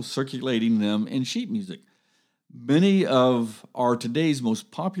 also circulating them in sheet music. Many of our today's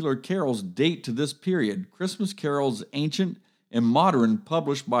most popular carols date to this period. Christmas carols, ancient and modern,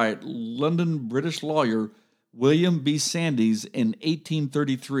 published by London British lawyer William B. Sandys in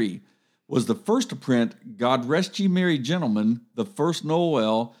 1833, was the first to print God Rest Ye Merry Gentlemen, The First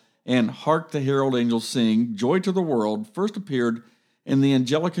Noel, and Hark the Herald Angels Sing, Joy to the World, first appeared in the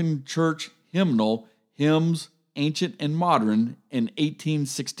Anglican Church hymnal, Hymns, Ancient and Modern, in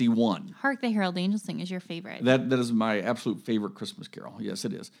 1861. Hark the Herald Angels Sing is your favorite. That is my absolute favorite Christmas carol. Yes,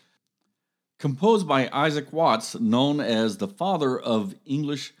 it is. Composed by Isaac Watts, known as the father of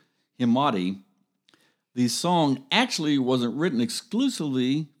English hymnody, the song actually wasn't written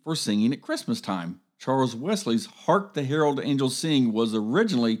exclusively for singing at Christmas time. Charles Wesley's Hark the Herald Angels Sing was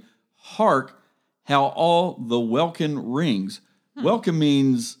originally Hark How All the Welkin Rings. Welkin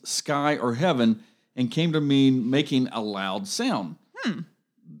means sky or heaven and came to mean making a loud sound.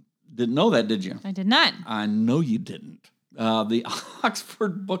 Didn't know that, did you? I did not. I know you didn't. The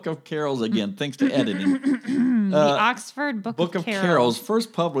Oxford Book of Carols, again, thanks to editing. The Oxford Book of Carols,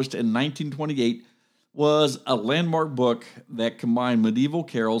 first published in 1928, was a landmark book that combined medieval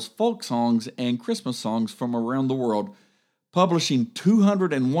carols, folk songs, and Christmas songs from around the world, publishing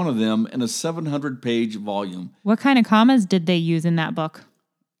 201 of them in a 700-page volume. What kind of commas did they use in that book?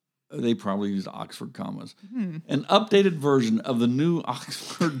 They probably used Oxford commas. An updated version of the new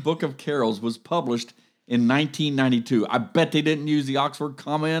Oxford Book of Carols was published in 1992. I bet they didn't use the Oxford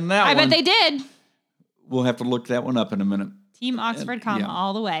comma in that one. I bet they did. We'll have to look that one up in a minute. Team Oxford comma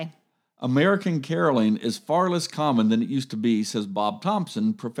all the way. American caroling is far less common than it used to be, says Bob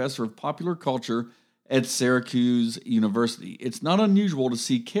Thompson, professor of popular culture at Syracuse University. It's not unusual to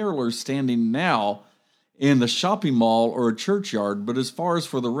see carolers standing now in the shopping mall or a churchyard, but as far as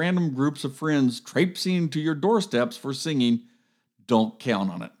for the random groups of friends traipsing to your doorsteps for singing, don't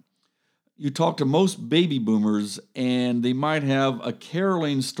count on it. You talk to most baby boomers, and they might have a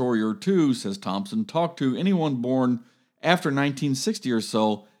caroling story or two, says Thompson. Talk to anyone born after 1960 or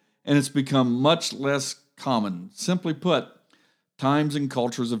so, and it's become much less common. Simply put, times and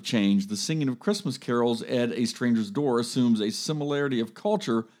cultures have changed. The singing of Christmas carols at a stranger's door assumes a similarity of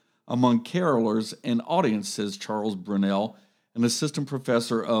culture among carolers and audience, says Charles Brunel, an assistant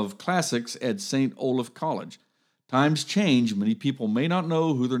professor of classics at St. Olaf College. Times change. Many people may not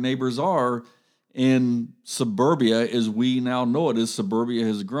know who their neighbors are in suburbia as we now know it, as suburbia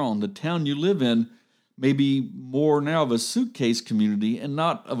has grown. The town you live in may be more now of a suitcase community and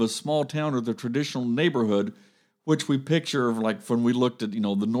not of a small town or the traditional neighborhood, which we picture of like when we looked at, the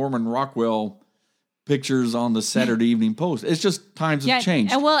Norman Rockwell pictures on the Saturday Evening Post. It's just times have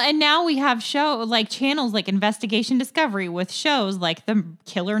changed. And now we have channels like Investigation Discovery with shows like The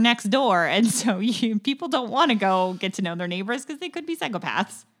Killer Next Door. And so people don't want to go get to know their neighbors because they could be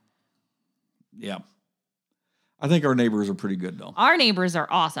psychopaths. Yeah. I think our neighbors are pretty good, though. Our neighbors are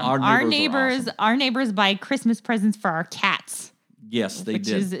awesome. Our neighbors buy Christmas presents for our cats. Yes, they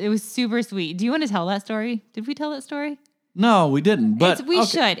did. It was super sweet. Do you want to tell that story? Did we tell that story? No, we didn't. But we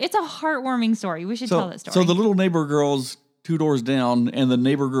should. It's a heartwarming story. We should tell that story. So the little neighbor girls 2 doors down and the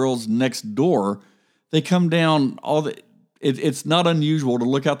neighbor girls next door, they come down it's not unusual to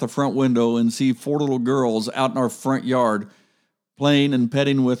look out the front window and see 4 little girls out in our front yard playing and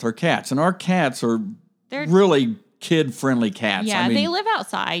petting with our cats. And our cats they're really kid-friendly cats. Yeah, they live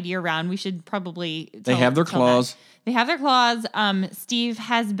outside year-round. We should probably They have their claws. They have their claws. Steve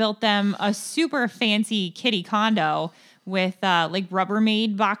has built them a super fancy kitty condo with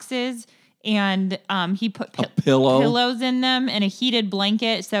Rubbermaid boxes, and he put pillows in them and a heated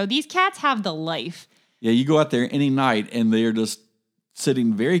blanket. So these cats have the life. Yeah, you go out there any night and they're just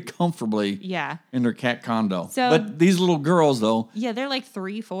sitting very comfortably in their cat condo. But these little girls, though. Yeah, they're like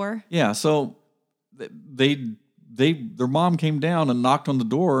 3, 4. Yeah, so their mom came down and knocked on the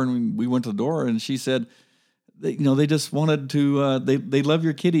door, and we went to the door, and she said, they just wanted to, they love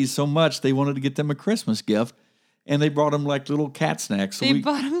your kitties so much, they wanted to get them a Christmas gift. And they brought them like little cat snacks. So they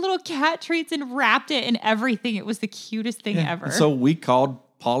bought them little cat treats and wrapped it in everything. It was the cutest thing ever. So we called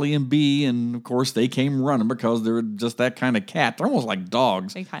Polly and Bee, and of course they came running because they're just that kind of cat. They're almost like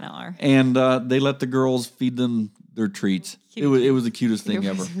dogs. They kind of are. And they let the girls feed them their treats. It was the cutest thing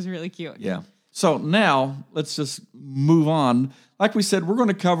ever. It was really cute. Yeah. So now let's just move on. Like we said, we're going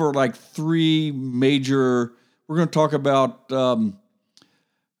to cover like 3 major. We're going to talk about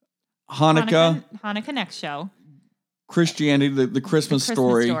Hanukkah next show. Christianity, the Christmas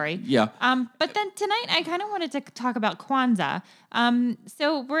story. Yeah. But then tonight I kind of wanted to talk about Kwanzaa.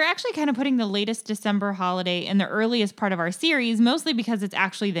 So we're actually kind of putting the latest December holiday in the earliest part of our series, mostly because it's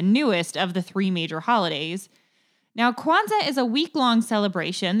actually the newest of the 3 major holidays. Now, Kwanzaa is a week-long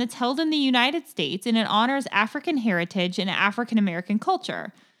celebration that's held in the United States, and it honors African heritage and African American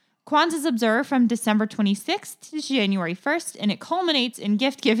culture. Kwanzaa is observed from December 26th to January 1st, and it culminates in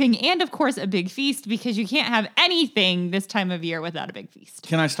gift giving and, of course, a big feast, because you can't have anything this time of year without a big feast.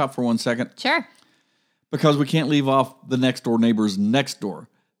 Can I stop for 1 second? Sure. Because we can't leave off the next door neighbors next door.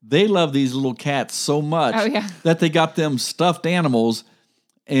 They love these little cats so much that they got them stuffed animals,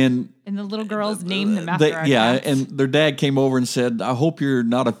 and the little girls named them after our cats. And their dad came over and said, I hope you're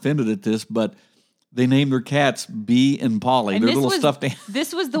not offended at this, but they named their cats Bee and Polly. They're little stuffed animals.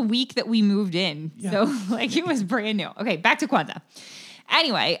 This was the week that we moved in. Yeah. So it was brand new. Okay, back to Kwanzaa.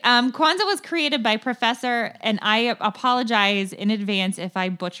 Anyway, Kwanzaa was created by Professor, and I apologize in advance if I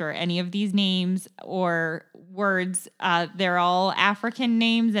butcher any of these names or words. They're all African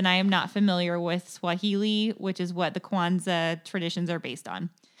names, and I am not familiar with Swahili, which is what the Kwanzaa traditions are based on.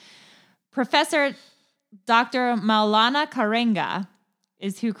 Professor Dr. Maulana Karenga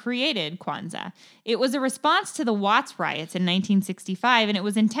is who created Kwanzaa. It was a response to the Watts riots in 1965, and it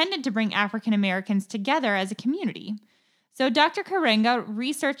was intended to bring African Americans together as a community. So Dr. Karenga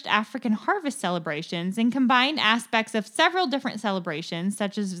researched African harvest celebrations and combined aspects of several different celebrations,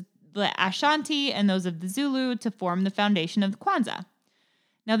 such as the Ashanti and those of the Zulu, to form the foundation of Kwanzaa.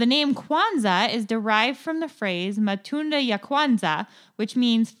 Now, the name Kwanzaa is derived from the phrase Matunda ya Kwanzaa, which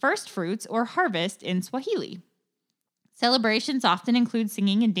means first fruits or harvest in Swahili. Celebrations often include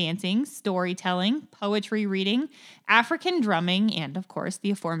singing and dancing, storytelling, poetry reading, African drumming, and, of course, the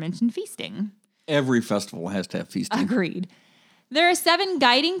aforementioned feasting. Every festival has to have feasting. Agreed. There are 7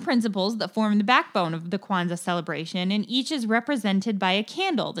 guiding principles that form the backbone of the Kwanzaa celebration, and each is represented by a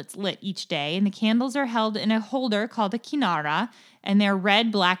candle that's lit each day, and the candles are held in a holder called a kinara, and they're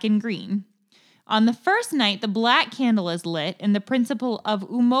red, black, and green. On the first night, the black candle is lit, and the principle of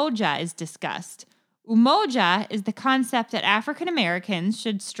umoja is discussed. Umoja is the concept that African Americans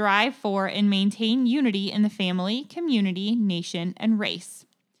should strive for and maintain unity in the family, community, nation, and race.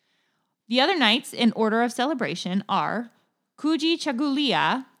 The other nights in order of celebration are Kuji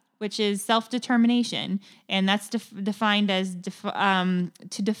Chagulia, which is self-determination. And that's defined as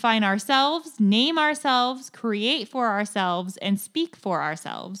to define ourselves, name ourselves, create for ourselves, and speak for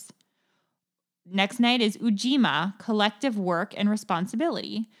ourselves. Next night is Ujima, collective work and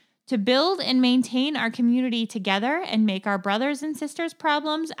responsibility. To build and maintain our community together and make our brothers and sisters'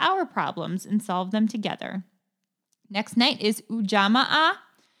 problems our problems and solve them together. Next night is Ujama'a,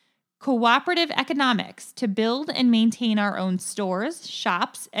 cooperative economics, to build and maintain our own stores,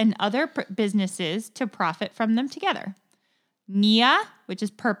 shops, and other businesses to profit from them together. Nia, which is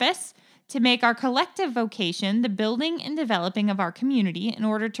purpose, to make our collective vocation the building and developing of our community in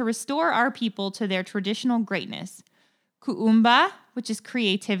order to restore our people to their traditional greatness. Kuumba, which is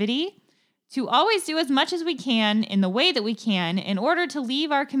creativity, to always do as much as we can in the way that we can in order to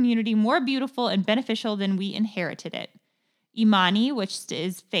leave our community more beautiful and beneficial than we inherited it. Imani, which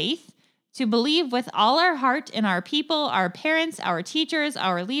is faith, to believe with all our heart in our people, our parents, our teachers,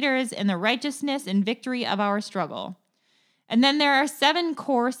 our leaders, in the righteousness and victory of our struggle. And then there are 7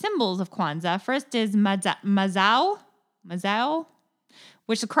 core symbols of Kwanzaa. First is mazao,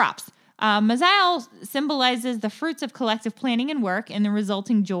 which are crops. Mazao symbolizes the fruits of collective planning and work and the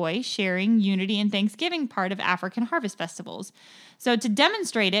resulting joy, sharing, unity, and thanksgiving part of African harvest festivals. So to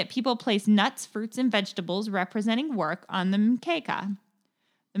demonstrate it, people place nuts, fruits, and vegetables representing work on the mkeka.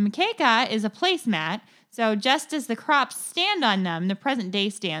 The mkeka is a placemat, so just as the crops stand on them, the present day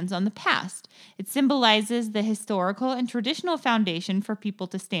stands on the past. It symbolizes the historical and traditional foundation for people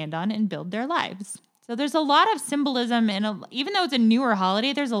to stand on and build their lives. So there's a lot of symbolism, and even though it's a newer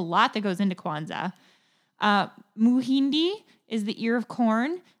holiday, there's a lot that goes into Kwanzaa. Muhindi is the ear of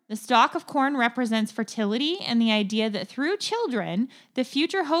corn. The stalk of corn represents fertility and the idea that through children, the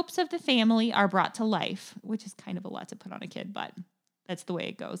future hopes of the family are brought to life, which is kind of a lot to put on a kid, but that's the way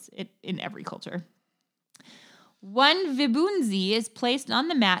it goes in every culture. 1 vibunzi is placed on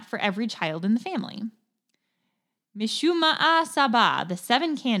the mat for every child in the family. Mishuma'a Saba, the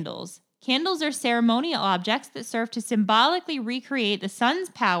 7 candles. Candles are ceremonial objects that serve to symbolically recreate the sun's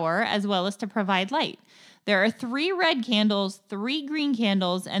power as well as to provide light. There are 3 red candles, 3 green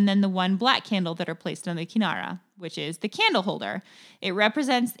candles, and then the 1 black candle that are placed on the kinara, which is the candle holder. It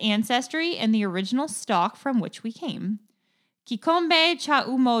represents ancestry and the original stock from which we came. Kikombe cha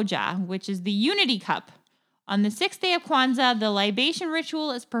umoja, which is the unity cup. On the 6th day of Kwanzaa, the libation ritual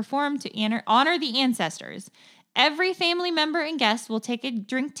is performed to honor the ancestors. Every family member and guest will take a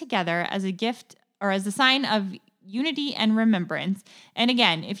drink together as a gift or as a sign of unity and remembrance. And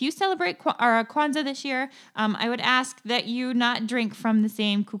again, if you celebrate Kwanzaa this year, I would ask that you not drink from the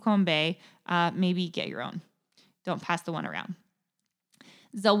same kukombe. Maybe get your own. Don't pass the one around.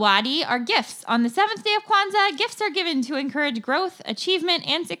 Zawadi are gifts. On the 7th day of Kwanzaa, gifts are given to encourage growth, achievement,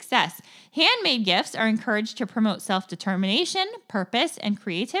 and success. Handmade gifts are encouraged to promote self-determination, purpose, and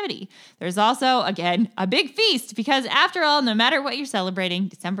creativity. There's also, again, a big feast because after all, no matter what you're celebrating,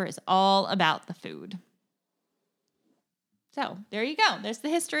 December is all about the food. So there you go. There's the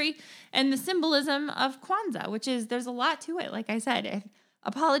history and the symbolism of Kwanzaa, which is, there's a lot to it. Like I said,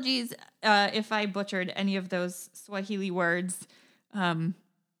 apologies if I butchered any of those Swahili words.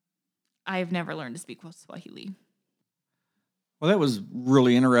 I've never learned to speak Swahili. Well, that was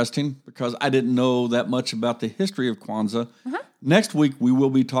really interesting because I didn't know that much about the history of Kwanzaa. Next week, we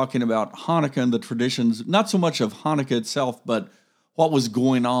will be talking about Hanukkah and the traditions, not so much of Hanukkah itself, but what was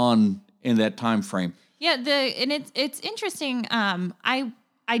going on in that time frame. Yeah, and it's interesting. I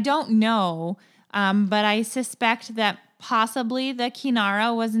don't know, but I suspect that possibly the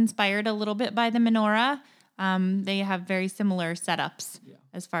Kinara was inspired a little bit by the menorah. They have very similar setups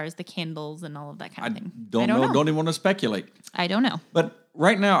as far as the candles and all of that kind of thing. I don't know. Don't even want to speculate. I don't know. But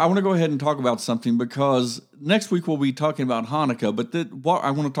right now, I want to go ahead and talk about something because next week we'll be talking about Hanukkah. But what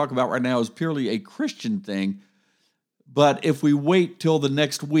I want to talk about right now is purely a Christian thing. But if we wait till the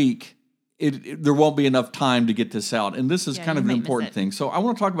next week, there won't be enough time to get this out. And this is kind of an important thing. So I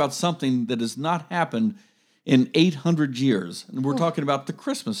want to talk about something that has not happened in 800 years. And we're talking about the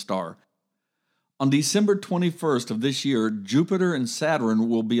Christmas star. On December 21st of this year, Jupiter and Saturn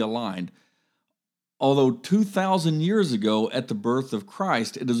will be aligned. Although 2,000 years ago, at the birth of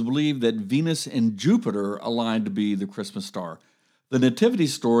Christ, it is believed that Venus and Jupiter aligned to be the Christmas star. The nativity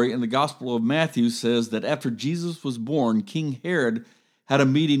story in the Gospel of Matthew says that after Jesus was born, King Herod had a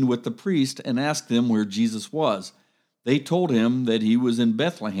meeting with the priest and asked them where Jesus was. They told him that he was in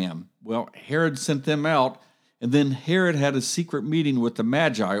Bethlehem. Well, Herod sent them out. And then Herod had a secret meeting with the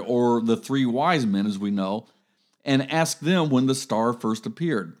Magi, or the 3 wise men, as we know, and asked them when the star first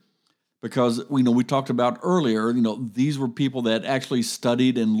appeared. Because, we talked about earlier, these were people that actually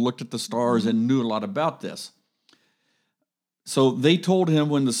studied and looked at the stars and knew a lot about this. So they told him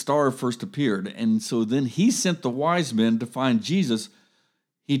when the star first appeared. And so then he sent the wise men to find Jesus.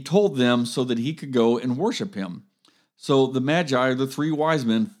 He told them so that he could go and worship him. So the Magi, the three wise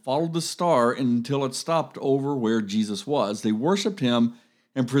men, followed the star until it stopped over where Jesus was. They worshiped him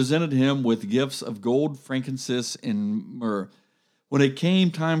and presented him with gifts of gold, frankincense, and myrrh. When it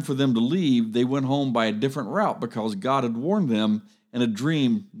came time for them to leave, they went home by a different route because God had warned them in a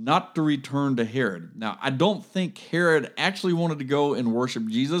dream not to return to Herod. Now, I don't think Herod actually wanted to go and worship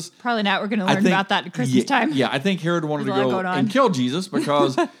Jesus. Probably not. We're going to learn about that at Christmas time. Yeah, I think Herod wanted to go and kill Jesus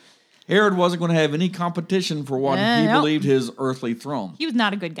because Herod wasn't going to have any competition for what he believed his earthly throne. He was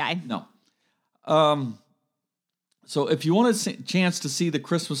not a good guy. No. So if you want a chance to see the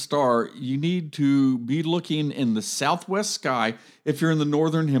Christmas star, you need to be looking in the southwest sky. If you're in the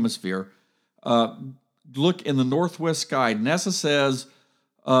northern hemisphere, look in the northwest sky. NASA says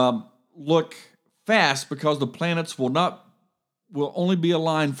look fast because the planets will only be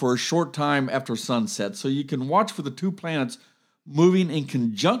aligned for a short time after sunset. So you can watch for the two planets moving in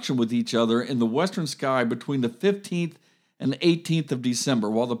conjunction with each other in the western sky between the 15th and 18th of December.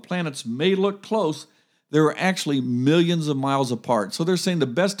 While the planets may look close, they're actually millions of miles apart. So they're saying the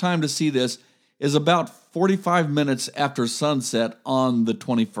best time to see this is about 45 minutes after sunset on the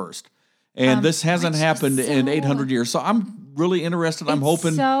 21st. And this hasn't happened in 800 years. So I'm really interested. I'm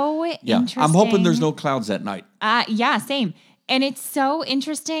hoping. Interesting. I'm hoping there's no clouds that night. Yeah, same. And it's so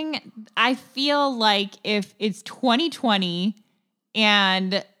interesting. I feel like if it's 2020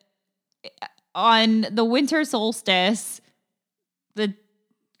 and on the winter solstice, the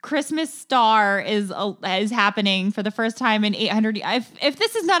Christmas star is happening for the first time in 800 years. If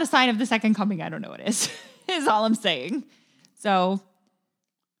this is not a sign of the second coming, I don't know what is. Is all I'm saying. So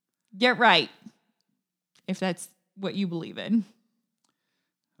get right if that's what you believe in.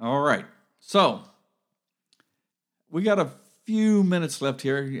 All right. So we got a few minutes left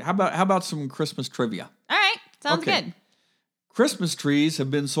here. How about some Christmas trivia? All right. Sounds good. Christmas trees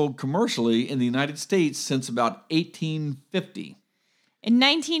have been sold commercially in the United States since about 1850. In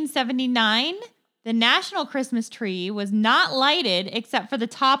 1979, the national Christmas tree was not lighted except for the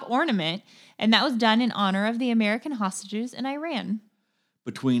top ornament, and that was done in honor of the American hostages in Iran.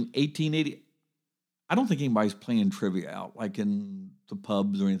 Between 1880, I don't think anybody's playing trivia out like in the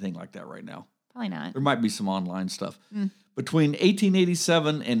pubs or anything like that right now. Probably not. There might be some online stuff. Between 1887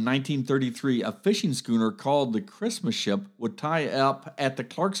 and 1933, a fishing schooner called the Christmas Ship would tie up at the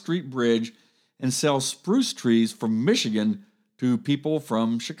Clark Street Bridge and sell spruce trees from Michigan to people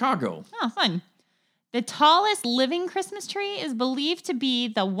from Chicago. Oh, fun. The tallest living Christmas tree is believed to be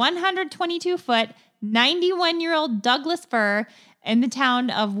the 122-foot, 91-year-old Douglas fir in the town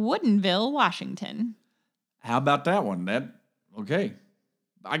of Woodinville, Washington. How about that one? Okay.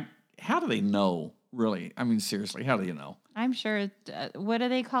 How do they know, really? I mean, seriously, how do you know? I'm sure. What are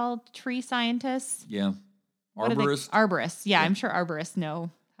they called? Tree scientists? Yeah. Arborists? Arborists. Yeah, I'm sure arborists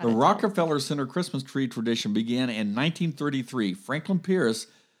know. The Rockefeller Center Christmas tree tradition began in 1933. Franklin Pierce,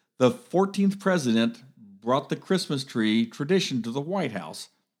 the 14th president, brought the Christmas tree tradition to the White House.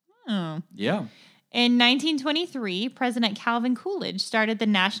 Oh. Yeah. In 1923, President Calvin Coolidge started the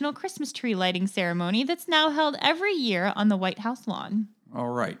National Christmas Tree Lighting Ceremony that's now held every year on the White House lawn. All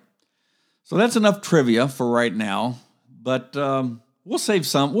right. So that's enough trivia for right now, but we'll save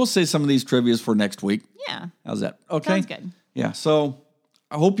some. We'll save some of these trivias for next week. Yeah. How's that? Okay. Sounds good. Yeah. So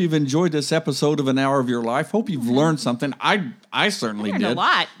I hope you've enjoyed this episode of An Hour of Your Life. Hope you've learned something. I certainly did. A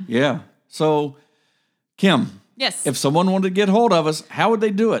lot. Yeah. So, Kim. Yes. If someone wanted to get hold of us, how would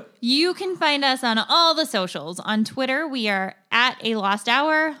they do it? You can find us on all the socials. On Twitter, we are at A Lost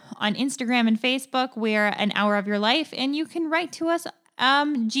Hour. On Instagram and Facebook, we are An Hour of Your Life. And you can write to us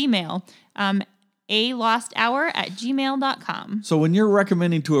Gmail, alosthour@gmail.com. So when you're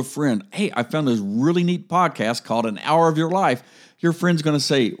recommending to a friend, hey, I found this really neat podcast called An Hour of Your Life, your friend's going to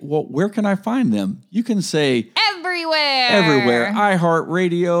say, well, where can I find them? You can say, everywhere.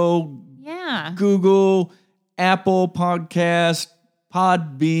 iHeartRadio, Yeah. Google, Apple Podcast,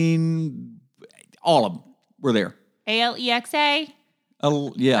 Podbean, all of them. We're there. ALEXA.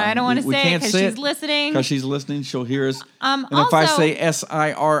 Yeah. I don't want to say it because she's listening. Because she's listening, she'll hear us. And also, if I say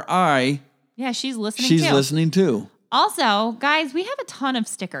SIRI, yeah, she's listening she's too. listening too. Also, guys, we have a ton of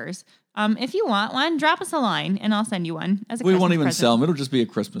stickers. If you want one, drop us a line and I'll send you one as a Christmas present. We won't even sell them. It'll just be a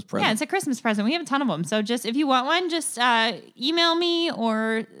Christmas present. Yeah, it's a Christmas present. We have a ton of them. So just if you want one, just email me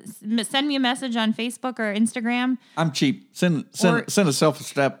or send me a message on Facebook or Instagram. I'm cheap. Send a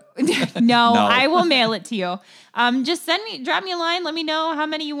self-step. No, I will mail it to you. Just drop me a line. Let me know how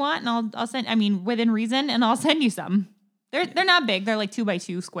many you want, and I'll send. I mean, within reason, and I'll send you some. They're not big. They're like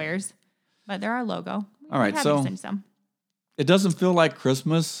 2x2 squares, but they're our logo. All right, so send you some. It doesn't feel like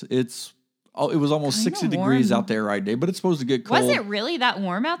Christmas. It was almost Kinda 60 degrees warm. out there right day, but it's supposed to get cold. Was it really that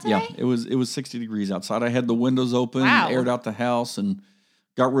warm out today? Yeah, it was 60 degrees outside. I had the windows open, Wow. aired out the house, and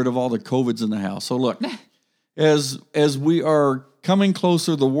got rid of all the COVIDs in the house. So look, as we are coming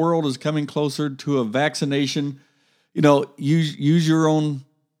closer, the world is coming closer to a vaccination. Use your own.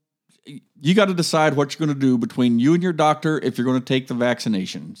 You got to decide what you're going to do between you and your doctor if you're going to take the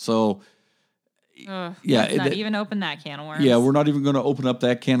vaccination. So, Let's not even open that can of worms. yeah, we're not even going to open up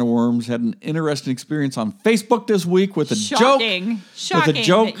that can of worms. Had an interesting experience on Facebook this week with a joke. Shocking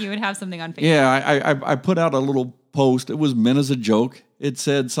joke. that you would have something on Facebook. Yeah, I put out a little post. It was meant as a joke. It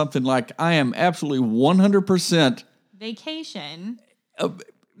said something like, "I am absolutely 100% Vacation.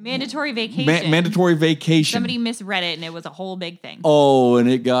 Mandatory vacation. mandatory vacation." Somebody misread it and it was a whole big thing. Oh, and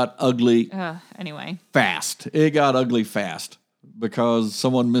it got ugly Anyway. fast. It got ugly fast because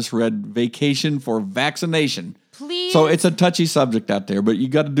someone misread vacation for vaccination. Please. So it's a touchy subject out there, but you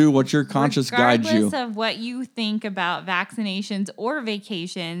got to do what your conscience guides you. Regardless of what you think about vaccinations or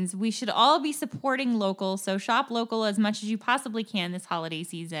vacations, we should all be supporting local. So shop local as much as you possibly can this holiday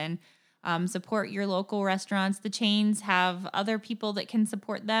season. Support your local restaurants. The chains have other people that can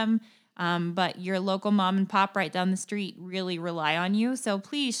support them, but your local mom and pop right down the street really rely on you. So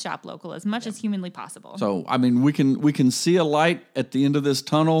please shop local as much as humanly possible. So, I mean, we can see a light at the end of this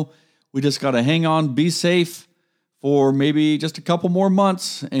tunnel. We just got to hang on, be safe for maybe just a couple more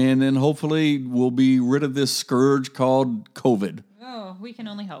months, and then hopefully we'll be rid of this scourge called COVID. Oh, we can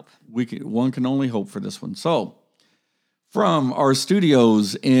only hope. One can only hope for this one. So, from our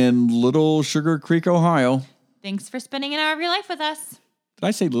studios in Little Sugar Creek, Ohio. Thanks for spending an hour of your life with us. Did I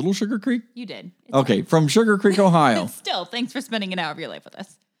say Little Sugar Creek? You did. Okay, from Sugar Creek, Ohio. Still, thanks for spending an hour of your life with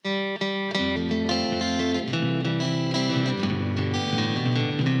us.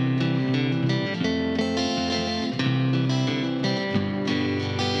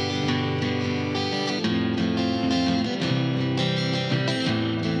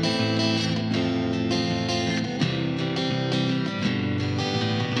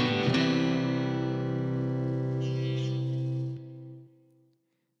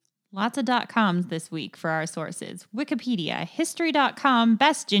 Lots of .coms this week for our sources. Wikipedia, History.com,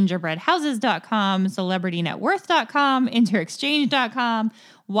 BestGingerbreadHouses.com, CelebrityNetWorth.com, InterExchange.com,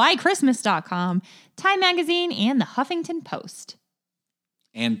 WhyChristmas.com, Time Magazine, and the Huffington Post.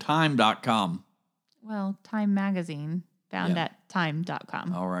 And Time.com. Well, Time Magazine, found at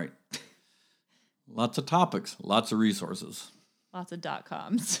Time.com. All right. Lots of topics, lots of resources. Lots of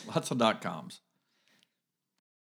 .coms. Lots of .coms.